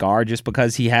say Scar just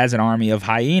because he has an army of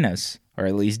hyenas, or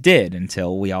at least did,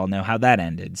 until we all know how that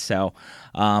ended. So,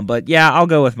 but yeah, I'll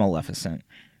go with Maleficent.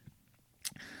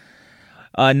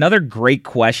 Another great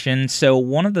question. So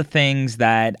one of the things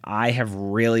that I have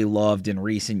really loved in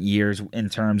recent years in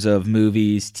terms of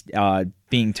movies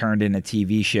being turned into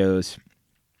TV shows.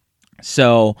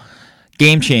 So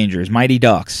Game Changers, Mighty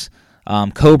Ducks,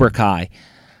 Cobra Kai.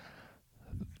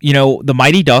 The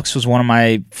Mighty Ducks was one of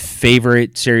my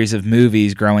favorite series of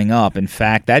movies growing up. In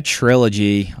fact, that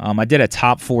trilogy, I did a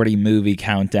top 40 movie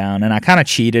countdown, and I kind of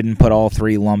cheated and put all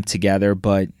 3 lumped together,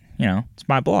 but, it's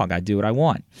my blog. I do what I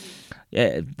want.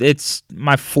 It's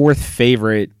my 4th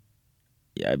favorite,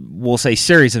 we'll say,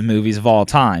 series of movies of all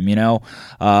time,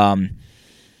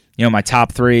 my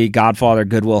top 3, Godfather,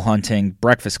 Good Will Hunting,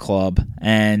 Breakfast Club,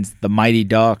 and The Mighty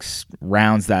Ducks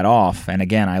rounds that off. And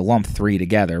again, I lumped 3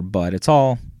 together, but it's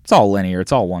all linear.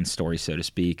 It's all one story, so to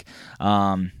speak.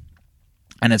 And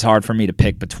it's hard for me to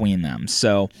pick between them.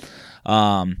 So,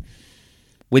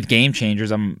 with Game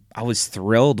Changers, I was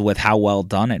thrilled with how well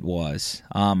done it was.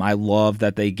 I love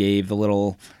that they gave the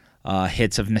little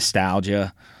hits of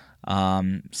nostalgia,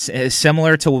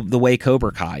 similar to the way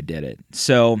Cobra Kai did it.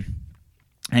 So,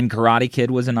 and Karate Kid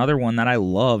was another one that I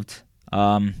loved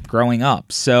growing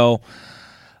up. So,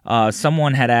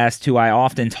 someone had asked who I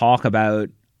often talk about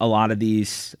a lot of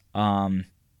these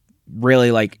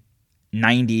really like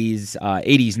 90s,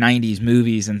 80s, 90s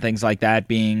movies and things like that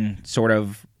being sort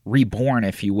of reborn,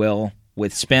 if you will,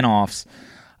 with spin-offs.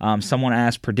 Someone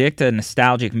asked, predict a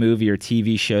nostalgic movie or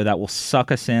TV show that will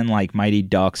suck us in like Mighty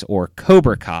Ducks or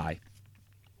Cobra Kai.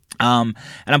 And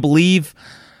I believe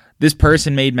this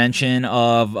person made mention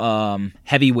of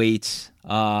Heavyweights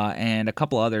and a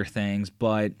couple other things,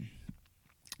 but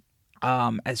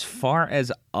as far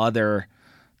as other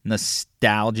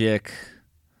nostalgic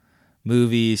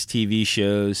movies, TV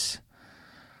shows,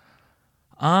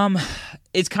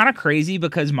 it's kind of crazy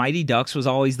because Mighty Ducks was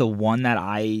always the one that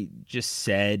I just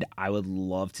said I would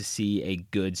love to see a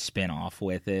good spinoff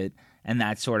with it, and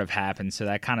that sort of happened, so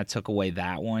that kind of took away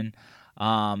that one.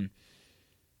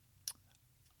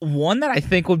 One that I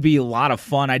think would be a lot of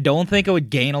fun, I don't think it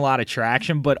would gain a lot of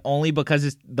traction, but only because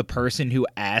it's the person who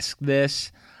asked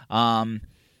this. We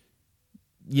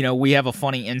have a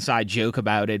funny inside joke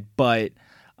about it, but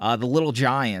The Little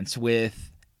Giants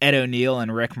with Ed O'Neill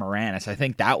and Rick Moranis, I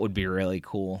think that would be really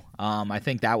cool. I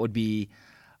think that would be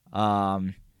a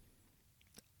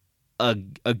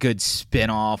good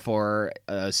spinoff or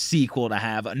a sequel to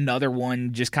have. Another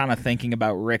one, just kind of thinking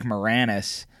about Rick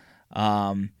Moranis,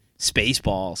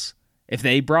 Spaceballs. If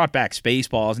they brought back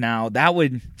Spaceballs now, that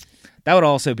would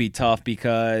also be tough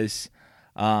because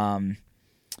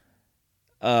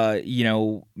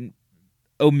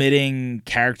omitting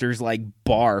characters like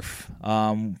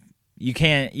Barf, you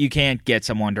can't get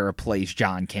someone to replace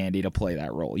John Candy to play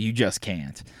that role. You just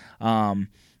can't. But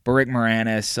Rick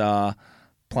Moranis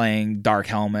playing Dark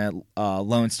Helmet,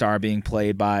 Lone Star being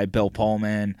played by Bill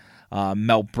Pullman,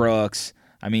 Mel Brooks.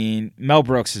 I mean, Mel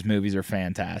Brooks' movies are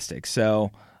fantastic. So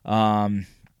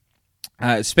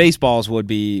Spaceballs would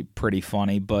be pretty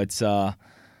funny, but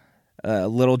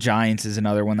Little Giants is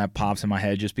another one that pops in my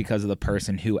head just because of the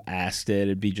person who asked it.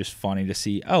 It'd be just funny to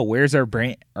see, where's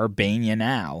Urbania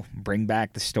now? Bring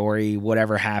back the story,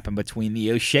 whatever happened between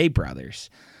the O'Shea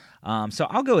brothers. So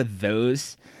I'll go with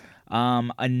those.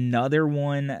 Another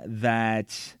one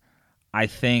that I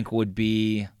think would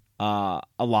be a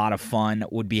lot of fun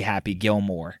would be Happy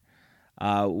Gilmore.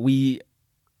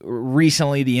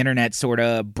 Recently, the internet sort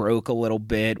of broke a little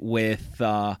bit with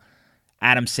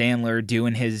Adam Sandler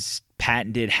doing his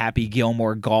patented Happy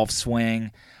Gilmore golf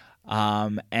swing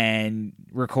and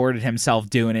recorded himself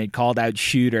doing it, called out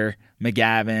Shooter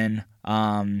McGavin,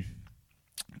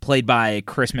 played by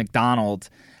Chris McDonald,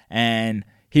 and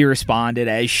he responded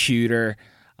as Shooter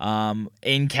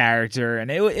in character,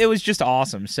 and it was just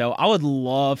awesome. So I would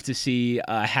love to see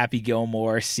a Happy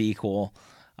Gilmore sequel,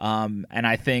 and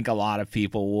I think a lot of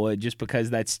people would, just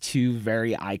because that's two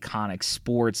very iconic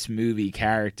sports movie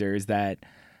characters that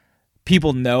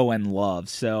people know and love.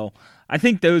 So I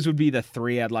think those would be the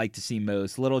three I'd like to see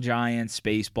most: Little Giants,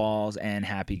 Spaceballs, and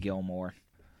Happy Gilmore.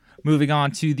 Moving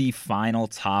on to the final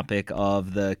topic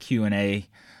of the Q&A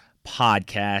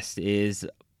podcast is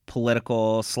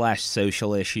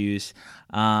political/social issues.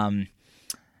 And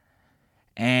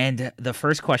the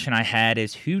first question I had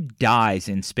is, who dies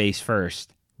in space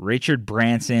first, Richard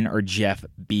Branson or Jeff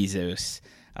Bezos?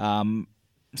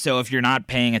 So if you're not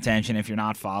paying attention, if you're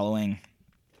not following,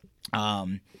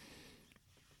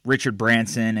 Richard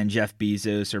Branson and Jeff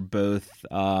Bezos are both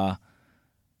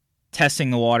testing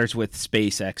the waters with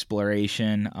space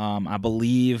exploration. I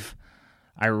believe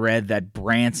I read that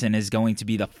Branson is going to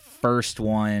be the first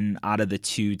one out of the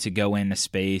two to go into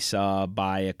space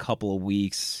by a couple of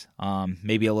weeks,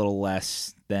 maybe a little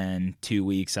less than 2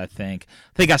 weeks, I think.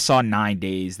 I think I saw 9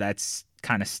 days. That's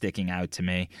kind of sticking out to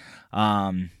me.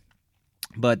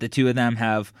 But the two of them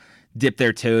have dipped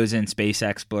their toes in space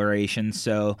exploration,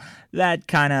 so that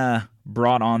kind of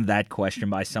brought on that question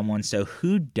by someone. So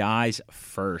who dies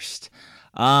first?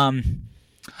 I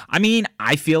mean,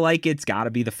 I feel like it's got to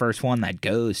be the first one that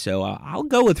goes, so I'll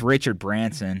go with Richard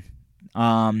Branson.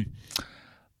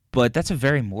 But that's a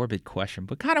very morbid question,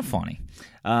 but kind of funny.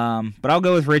 But I'll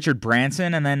go with Richard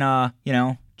Branson, and then,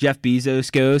 Jeff Bezos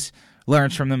goes,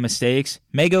 learns from the mistakes,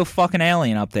 may go fucking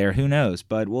alien up there, who knows,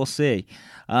 but we'll see.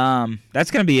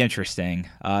 That's going to be interesting.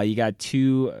 You got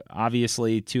two of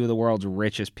the world's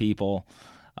richest people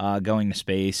going to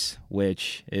space,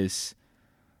 which is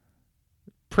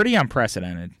pretty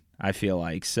unprecedented, I feel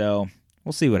like. So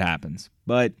we'll see what happens.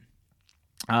 But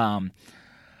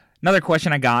another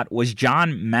question I got was,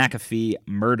 John McAfee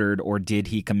murdered or did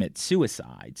he commit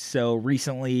suicide? So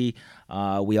recently,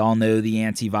 we all know the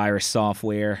antivirus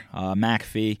software,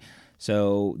 McAfee.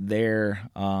 So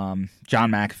John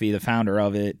McAfee, the founder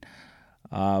of it,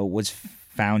 was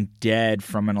found dead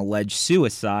from an alleged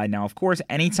suicide. Now, of course,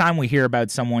 anytime we hear about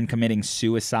someone committing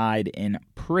suicide in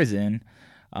prison,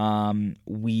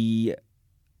 we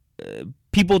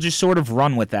people just sort of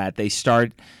run with that. They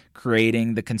start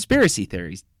creating the conspiracy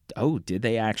theories. Oh, did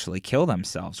they actually kill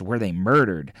themselves? Were they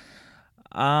murdered?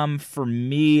 For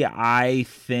me, I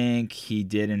think he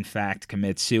did in fact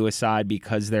commit suicide,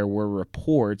 because there were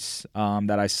reports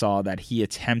that I saw that he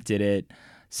attempted it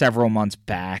several months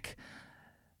back.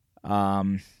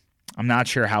 I'm not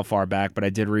sure how far back, but I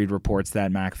did read reports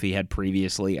that McAfee had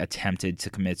previously attempted to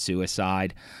commit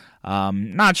suicide.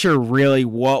 Not sure really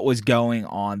what was going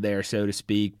on there, so to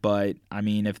speak, but I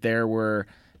mean, if there were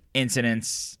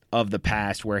incidents of the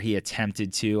past where he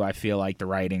attempted to, I feel like the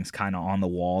writing's kind of on the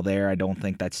wall there. I don't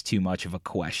think that's too much of a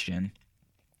question.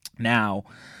 Now,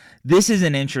 this is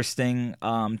an interesting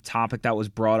topic that was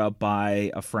brought up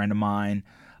by a friend of mine,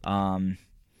 and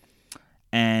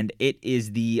it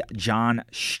is the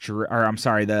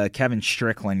the Kevin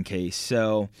Strickland case.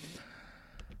 So,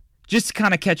 just to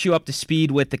kind of catch you up to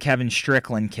speed with the Kevin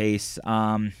Strickland case,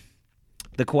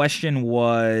 the question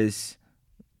was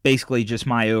basically just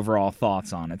my overall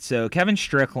thoughts on it. So Kevin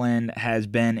Strickland has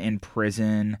been in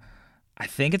prison, I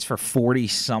think it's for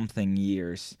 40-something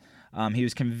years. He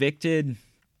was convicted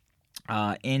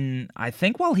I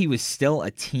think while he was still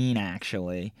a teen,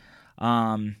 actually.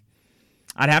 I'd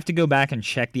have to go back and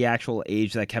check the actual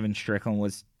age that Kevin Strickland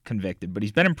was convicted, but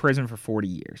he's been in prison for 40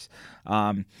 years.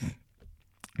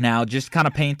 Now, just kind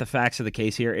of paint the facts of the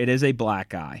case here. It is a black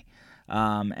guy,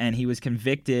 and he was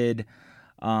convicted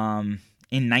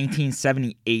in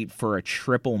 1978 for a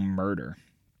triple murder.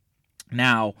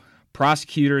 Now,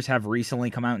 prosecutors have recently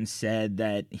come out and said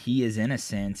that he is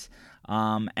innocent,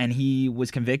 and he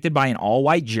was convicted by an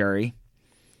all-white jury,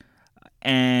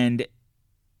 and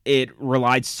it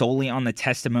relied solely on the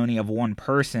testimony of one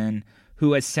person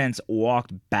who has since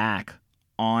walked back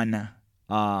on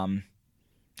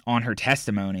her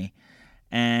testimony.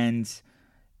 And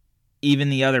even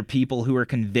the other people who were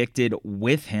convicted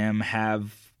with him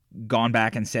have gone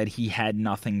back and said he had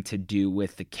nothing to do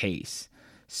with the case.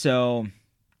 So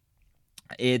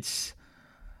it's,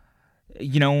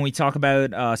 when we talk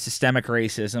about systemic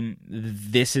racism,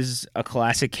 this is a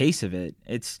classic case of it.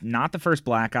 It's not the first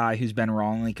black guy who's been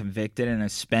wrongly convicted and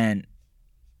has spent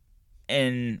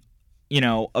an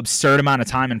absurd amount of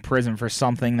time in prison for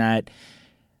something that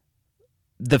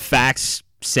the facts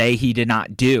say he did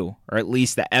not do, or at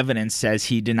least the evidence says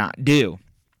he did not do.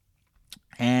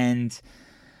 And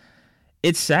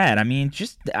it's sad. I mean,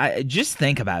 just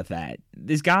think about that.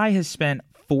 This guy has spent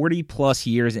 40 plus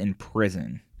years in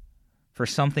prison for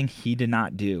something he did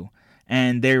not do,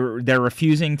 and they're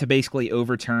refusing to basically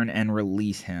overturn and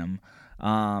release him,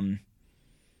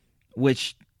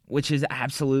 which is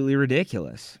absolutely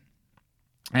ridiculous.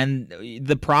 And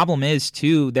the problem is,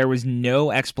 too, there was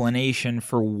no explanation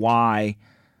for why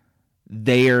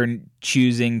they are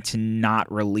choosing to not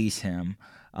release him.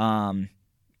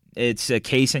 It's a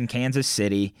case in Kansas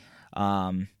City,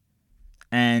 and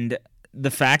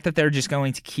the fact that they're just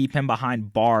going to keep him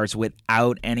behind bars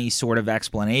without any sort of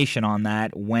explanation on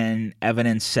that when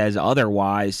evidence says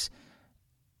otherwise,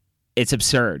 it's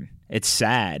absurd. It's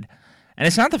sad. And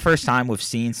it's not the first time we've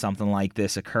seen something like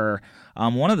this occur.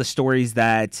 One of the stories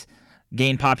that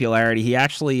gained popularity, he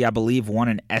actually, I believe, won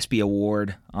an ESPY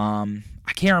award.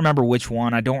 I can't remember which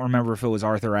one. I don't remember if it was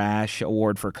Arthur Ashe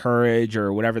Award for Courage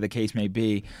or whatever the case may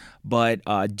be. But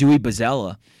Dewey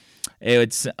Buzzella,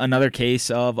 it's another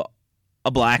case of a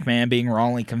black man being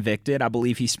wrongly convicted. I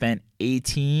believe he spent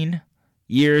 18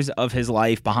 years of his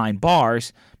life behind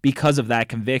bars because of that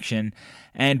conviction.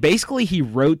 And basically he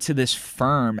wrote to this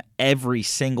firm every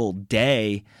single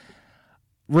day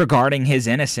regarding his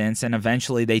innocence, and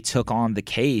eventually they took on the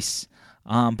case.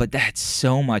 But that's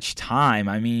so much time.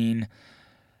 I mean,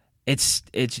 it's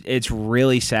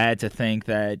really sad to think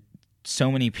that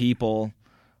so many people,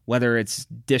 whether it's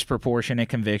disproportionate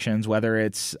convictions, whether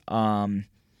it's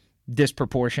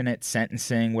disproportionate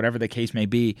sentencing, whatever the case may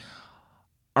be,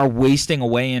 are wasting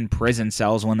away in prison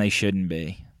cells when they shouldn't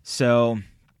be. So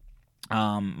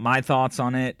my thoughts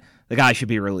on it, the guy should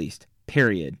be released,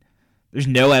 period. There's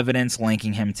no evidence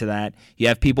linking him to that. You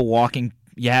have people walking,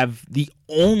 you have the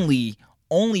only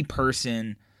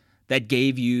person that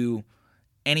gave you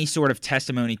any sort of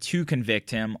testimony to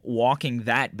convict him walking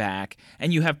that back,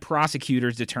 and you have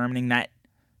prosecutors determining that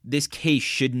this case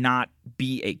should not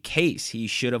be a case. He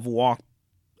should have walked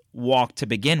to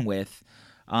begin with.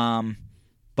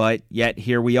 But yet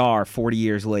here we are 40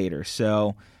 years later.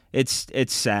 So it's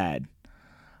sad.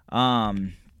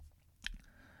 The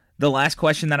last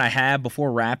question that I have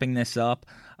before wrapping this up,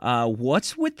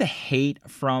 what's with the hate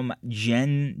from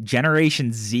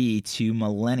Generation Z to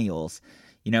millennials?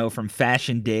 From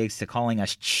fashion digs to calling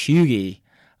us chuggy.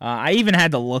 I even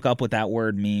had to look up what that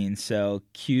word means, so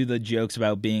cue the jokes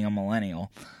about being a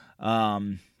millennial.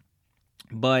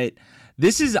 But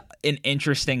this is an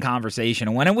interesting conversation.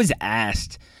 And when it was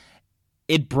asked,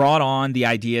 it brought on the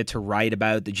idea to write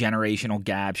about the generational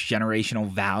gaps, generational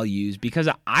values, because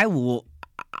I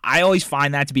always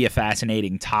find that to be a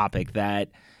fascinating topic, that,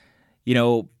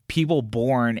 people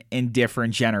born in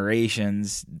different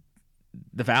generations,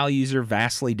 the values are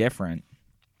vastly different.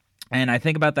 And I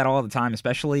think about that all the time,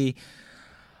 especially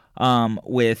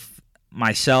with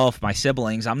myself, my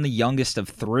siblings. I'm the youngest of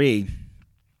three,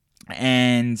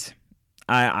 and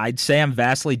I'd say I'm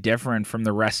vastly different from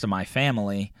the rest of my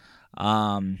family.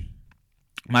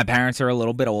 My parents are a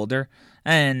little bit older,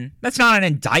 and that's not an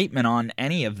indictment on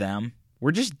any of them.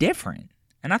 We're just different,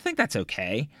 and I think that's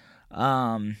okay.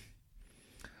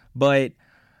 But,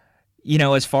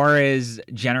 as far as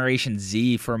Generation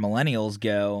Z for millennials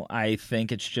go, I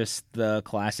think it's just the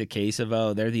classic case of,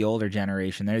 they're the older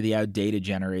generation, they're the outdated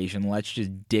generation, let's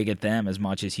just dig at them as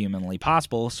much as humanly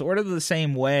possible, sort of the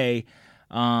same way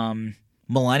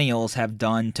millennials have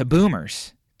done to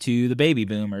boomers, to the baby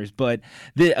boomers. But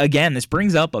again, this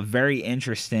brings up a very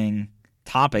interesting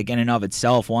topic in and of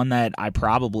itself, one that I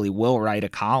probably will write a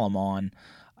column on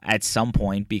at some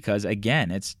point, because again,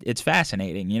 it's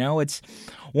fascinating. It's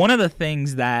one of the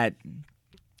things that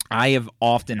I have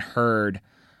often heard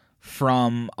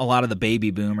from a lot of the baby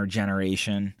boomer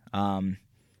generation,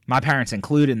 my parents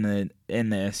included in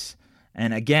this.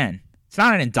 And again, it's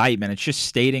not an indictment, it's just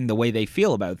stating the way they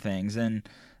feel about things, and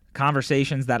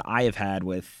conversations that I have had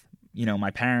with, my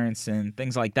parents and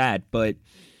things like that. But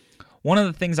one of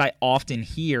the things I often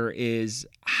hear is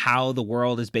how the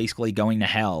world is basically going to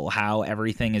hell, how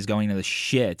everything is going to the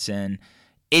shits, and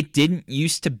it didn't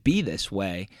used to be this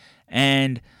way.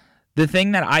 And the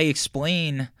thing that I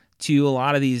explain to a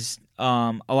lot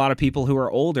of people who are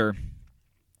older,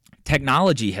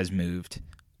 technology has moved,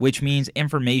 which means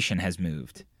information has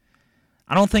moved.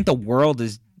 I don't think the world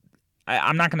is,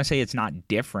 I'm not going to say it's not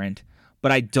different,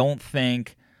 but I don't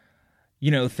think,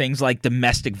 things like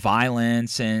domestic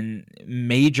violence and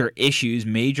major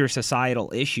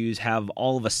societal issues have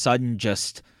all of a sudden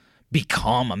just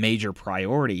become a major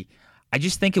priority. I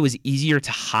just think it was easier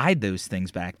to hide those things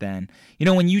back then.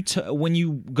 When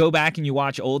you go back and you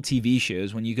watch old TV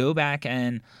shows, when you go back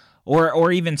and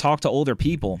or even talk to older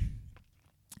people,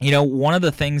 one of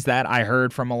the things that I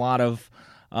heard from a lot of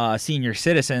senior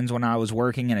citizens when I was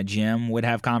working in a gym, would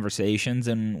have conversations,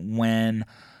 and when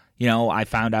I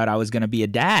found out I was going to be a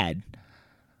dad.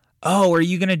 Oh, are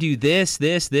you going to do this?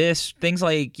 Things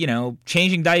like,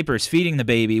 changing diapers, feeding the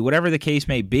baby, whatever the case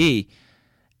may be.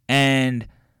 And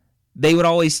they would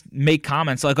always make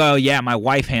comments like, oh, yeah, my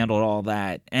wife handled all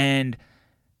that. And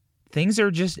things are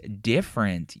just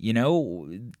different,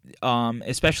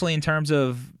 especially in terms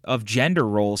of gender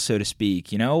roles, so to speak.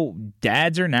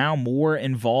 Dads are now more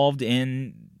involved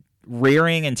in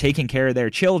rearing and taking care of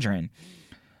their children.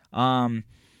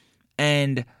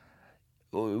 And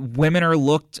women are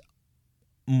looked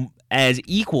as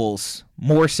equals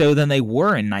more so than they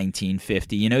were in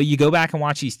 1950. You go back and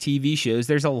watch these TV shows,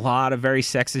 there's a lot of very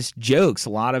sexist jokes, a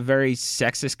lot of very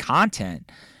sexist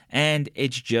content, and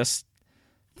it's just,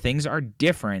 things are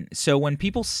different. So when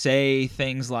people say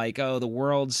things like, oh, the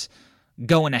world's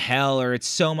going to hell, or it's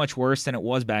so much worse than it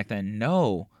was back then,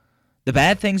 no. The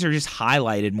bad things are just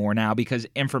highlighted more now because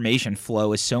information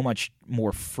flow is so much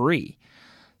more free.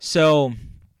 So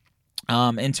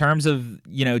in terms of,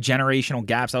 generational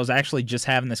gaps, I was actually just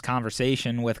having this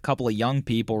conversation with a couple of young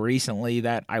people recently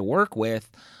that I work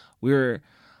with. We were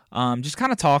just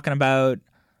kind of talking about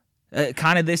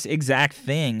kind of this exact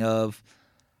thing of,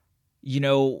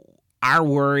 our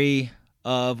worry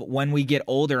of when we get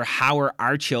older, how are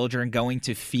our children going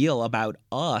to feel about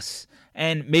us?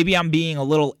 And maybe I'm being a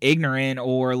little ignorant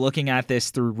or looking at this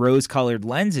through rose-colored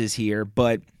lenses here,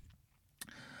 but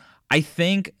I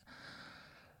think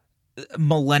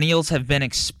millennials have been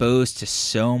exposed to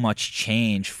so much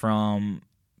change, from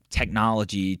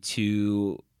technology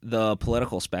to the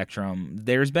political spectrum.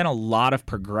 There's been a lot of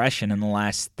progression in the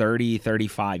last 30,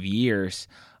 35 years,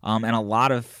 and a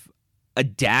lot of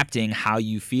adapting how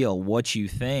you feel, what you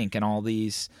think, and all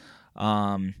these,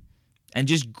 and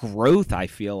just growth, I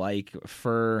feel like,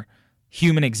 for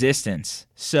human existence.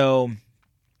 So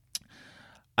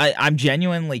I'm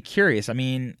genuinely curious. I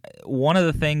mean, one of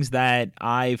the things that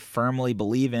I firmly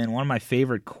believe in, one of my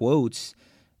favorite quotes,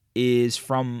 is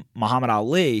from Muhammad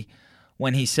Ali,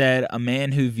 when he said, a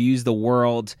man who views the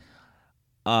world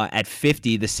at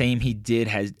 50 the same he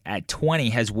did at 20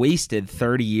 has wasted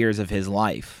 30 years of his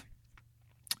life.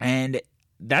 And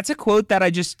that's a quote that I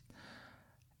just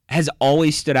has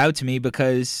always stood out to me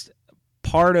because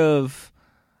part of,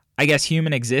 I guess,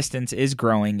 human existence is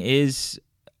growing, is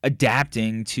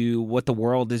adapting to what the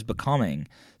world is becoming.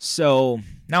 So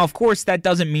now, of course, that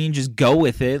doesn't mean just go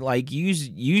with it. Like, use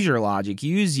your logic,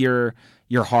 use your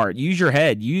heart, use your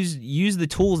head, use the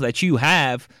tools that you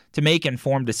have to make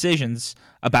informed decisions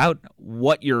about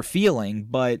what you're feeling.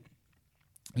 But,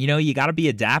 you got to be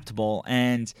adaptable.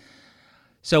 And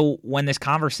so when this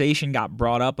conversation got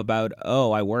brought up about,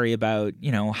 I worry about,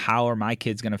 how are my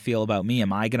kids going to feel about me?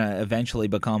 Am I going to eventually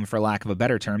become, for lack of a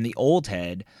better term, the old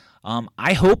head?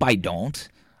 I hope I don't.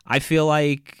 I feel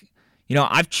like,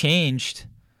 I've changed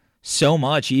so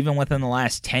much even within the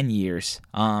last 10 years.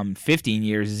 15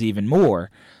 years is even more,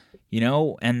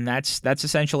 and that's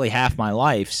essentially half my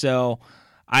life. So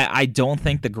I don't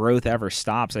think the growth ever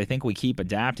stops. I think we keep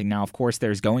adapting. Now, of course,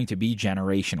 there's going to be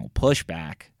generational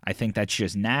pushback. I think that's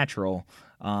just natural.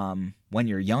 When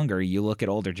you're younger, you look at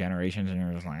older generations and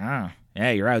you're just like,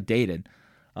 yeah, you're outdated.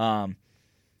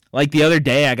 Like the other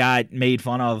day, I got made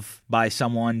fun of by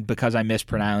someone because I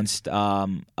mispronounced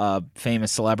a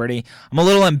famous celebrity. I'm a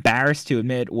little embarrassed to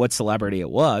admit what celebrity it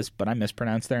was, but I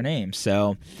mispronounced their name.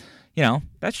 So,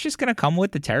 that's just going to come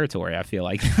with the territory, I feel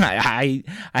like. I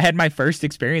had my first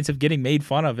experience of getting made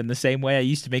fun of in the same way I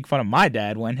used to make fun of my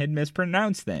dad when he'd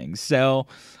mispronounce things. So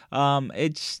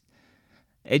it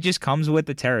just comes with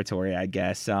the territory, I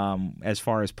guess, as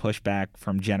far as pushback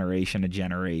from generation to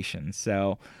generation.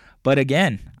 So, but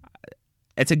again,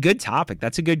 it's a good topic.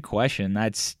 That's a good question.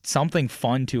 That's something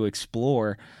fun to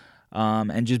explore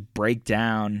and just break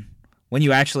down when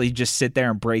you actually just sit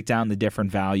there and break down the different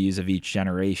values of each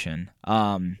generation.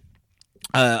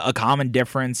 A common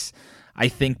difference, I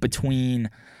think, between,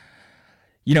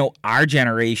 our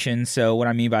generation, so what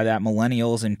I mean by that,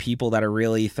 millennials and people that are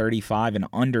really 35 and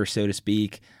under, so to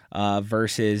speak,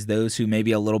 versus those who may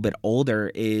be a little bit older,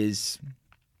 is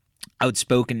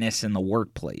outspokenness in the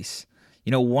workplace.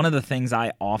 One of the things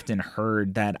I often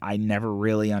heard that I never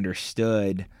really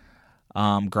understood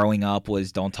growing up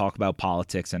was don't talk about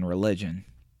politics and religion.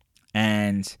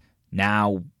 And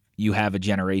now you have a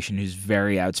generation who's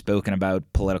very outspoken about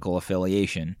political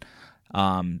affiliation,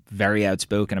 very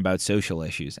outspoken about social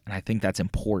issues. And I think that's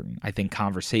important. I think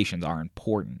conversations are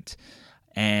important.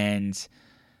 And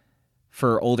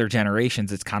for older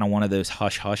generations, it's kind of one of those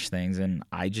hush-hush things, and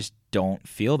I just don't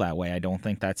feel that way. I don't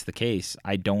think that's the case.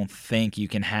 I don't think you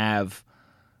can have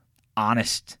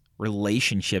honest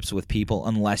relationships with people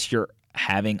unless you're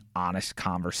having honest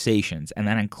conversations, and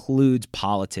that includes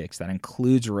politics, that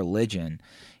includes religion.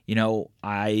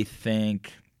 I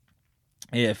think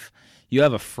if you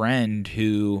have a friend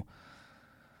who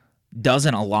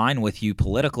doesn't align with you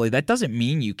politically, that doesn't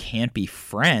mean you can't be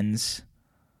friends.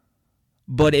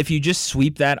 But if you just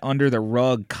sweep that under the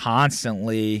rug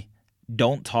constantly,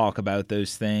 don't talk about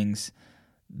those things,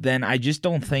 then I just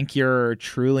don't think you're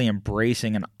truly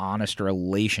embracing an honest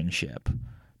relationship.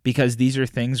 Because these are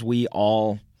things we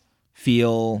all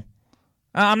feel,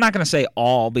 I'm not going to say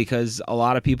all, because a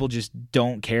lot of people just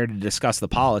don't care to discuss the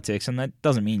politics, and that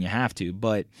doesn't mean you have to.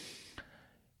 But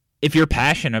if you're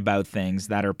passionate about things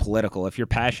that are political, if you're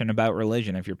passionate about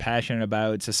religion, if you're passionate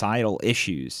about societal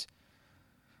issues,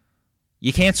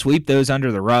 you can't sweep those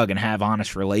under the rug and have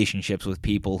honest relationships with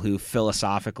people who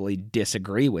philosophically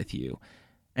disagree with you.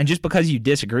 And just because you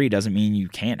disagree doesn't mean you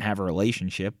can't have a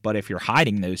relationship, but if you're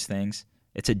hiding those things,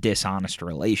 it's a dishonest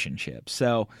relationship.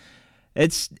 So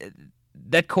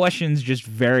that question's just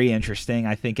very interesting.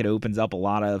 I think it opens up a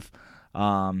lot of,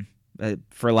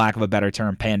 for lack of a better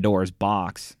term, Pandora's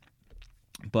box.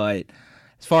 But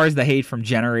as far as the hate from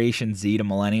Generation Z to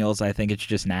millennials, I think it's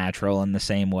just natural in the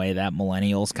same way that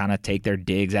millennials kind of take their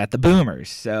digs at the boomers.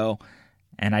 So,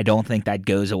 and I don't think that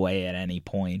goes away at any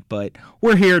point. But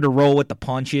we're here to roll with the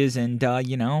punches, and,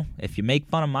 if you make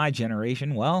fun of my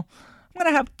generation, well, I'm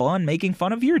going to have fun making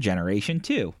fun of your generation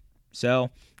too. So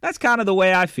that's kind of the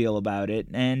way I feel about it.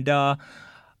 And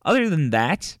other than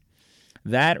that,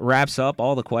 that wraps up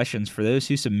all the questions. For those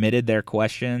who submitted their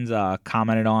questions,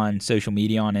 commented on social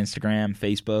media, on Instagram,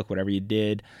 Facebook, whatever you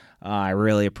did, I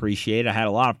really appreciate it. I had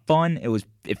a lot of fun.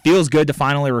 It feels good to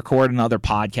finally record another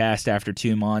podcast after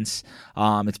 2 months.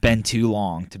 It's been too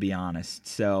long, to be honest.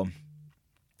 So,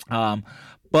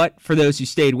 but for those who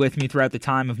stayed with me throughout the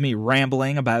time of me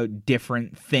rambling about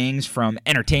different things from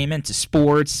entertainment to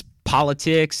sports,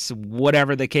 politics,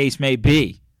 whatever the case may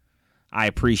be, I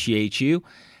appreciate you.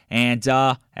 And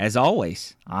as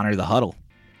always, honor the huddle.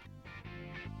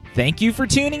 Thank you for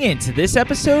tuning in to this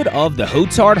episode of the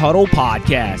Hotard Huddle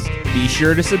podcast. Be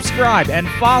sure to subscribe and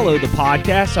follow the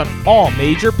podcast on all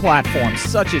major platforms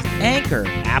such as Anchor,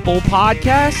 Apple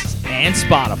Podcasts, and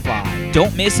Spotify.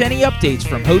 Don't miss any updates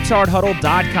from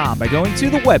HotesHardHuddle.com by going to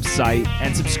the website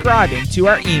and subscribing to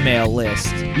our email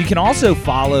list. You can also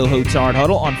follow Hotes Hard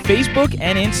Huddle on Facebook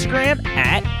and Instagram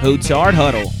at Hotes Hard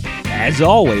Huddle. As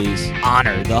always,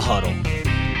 honor the huddle.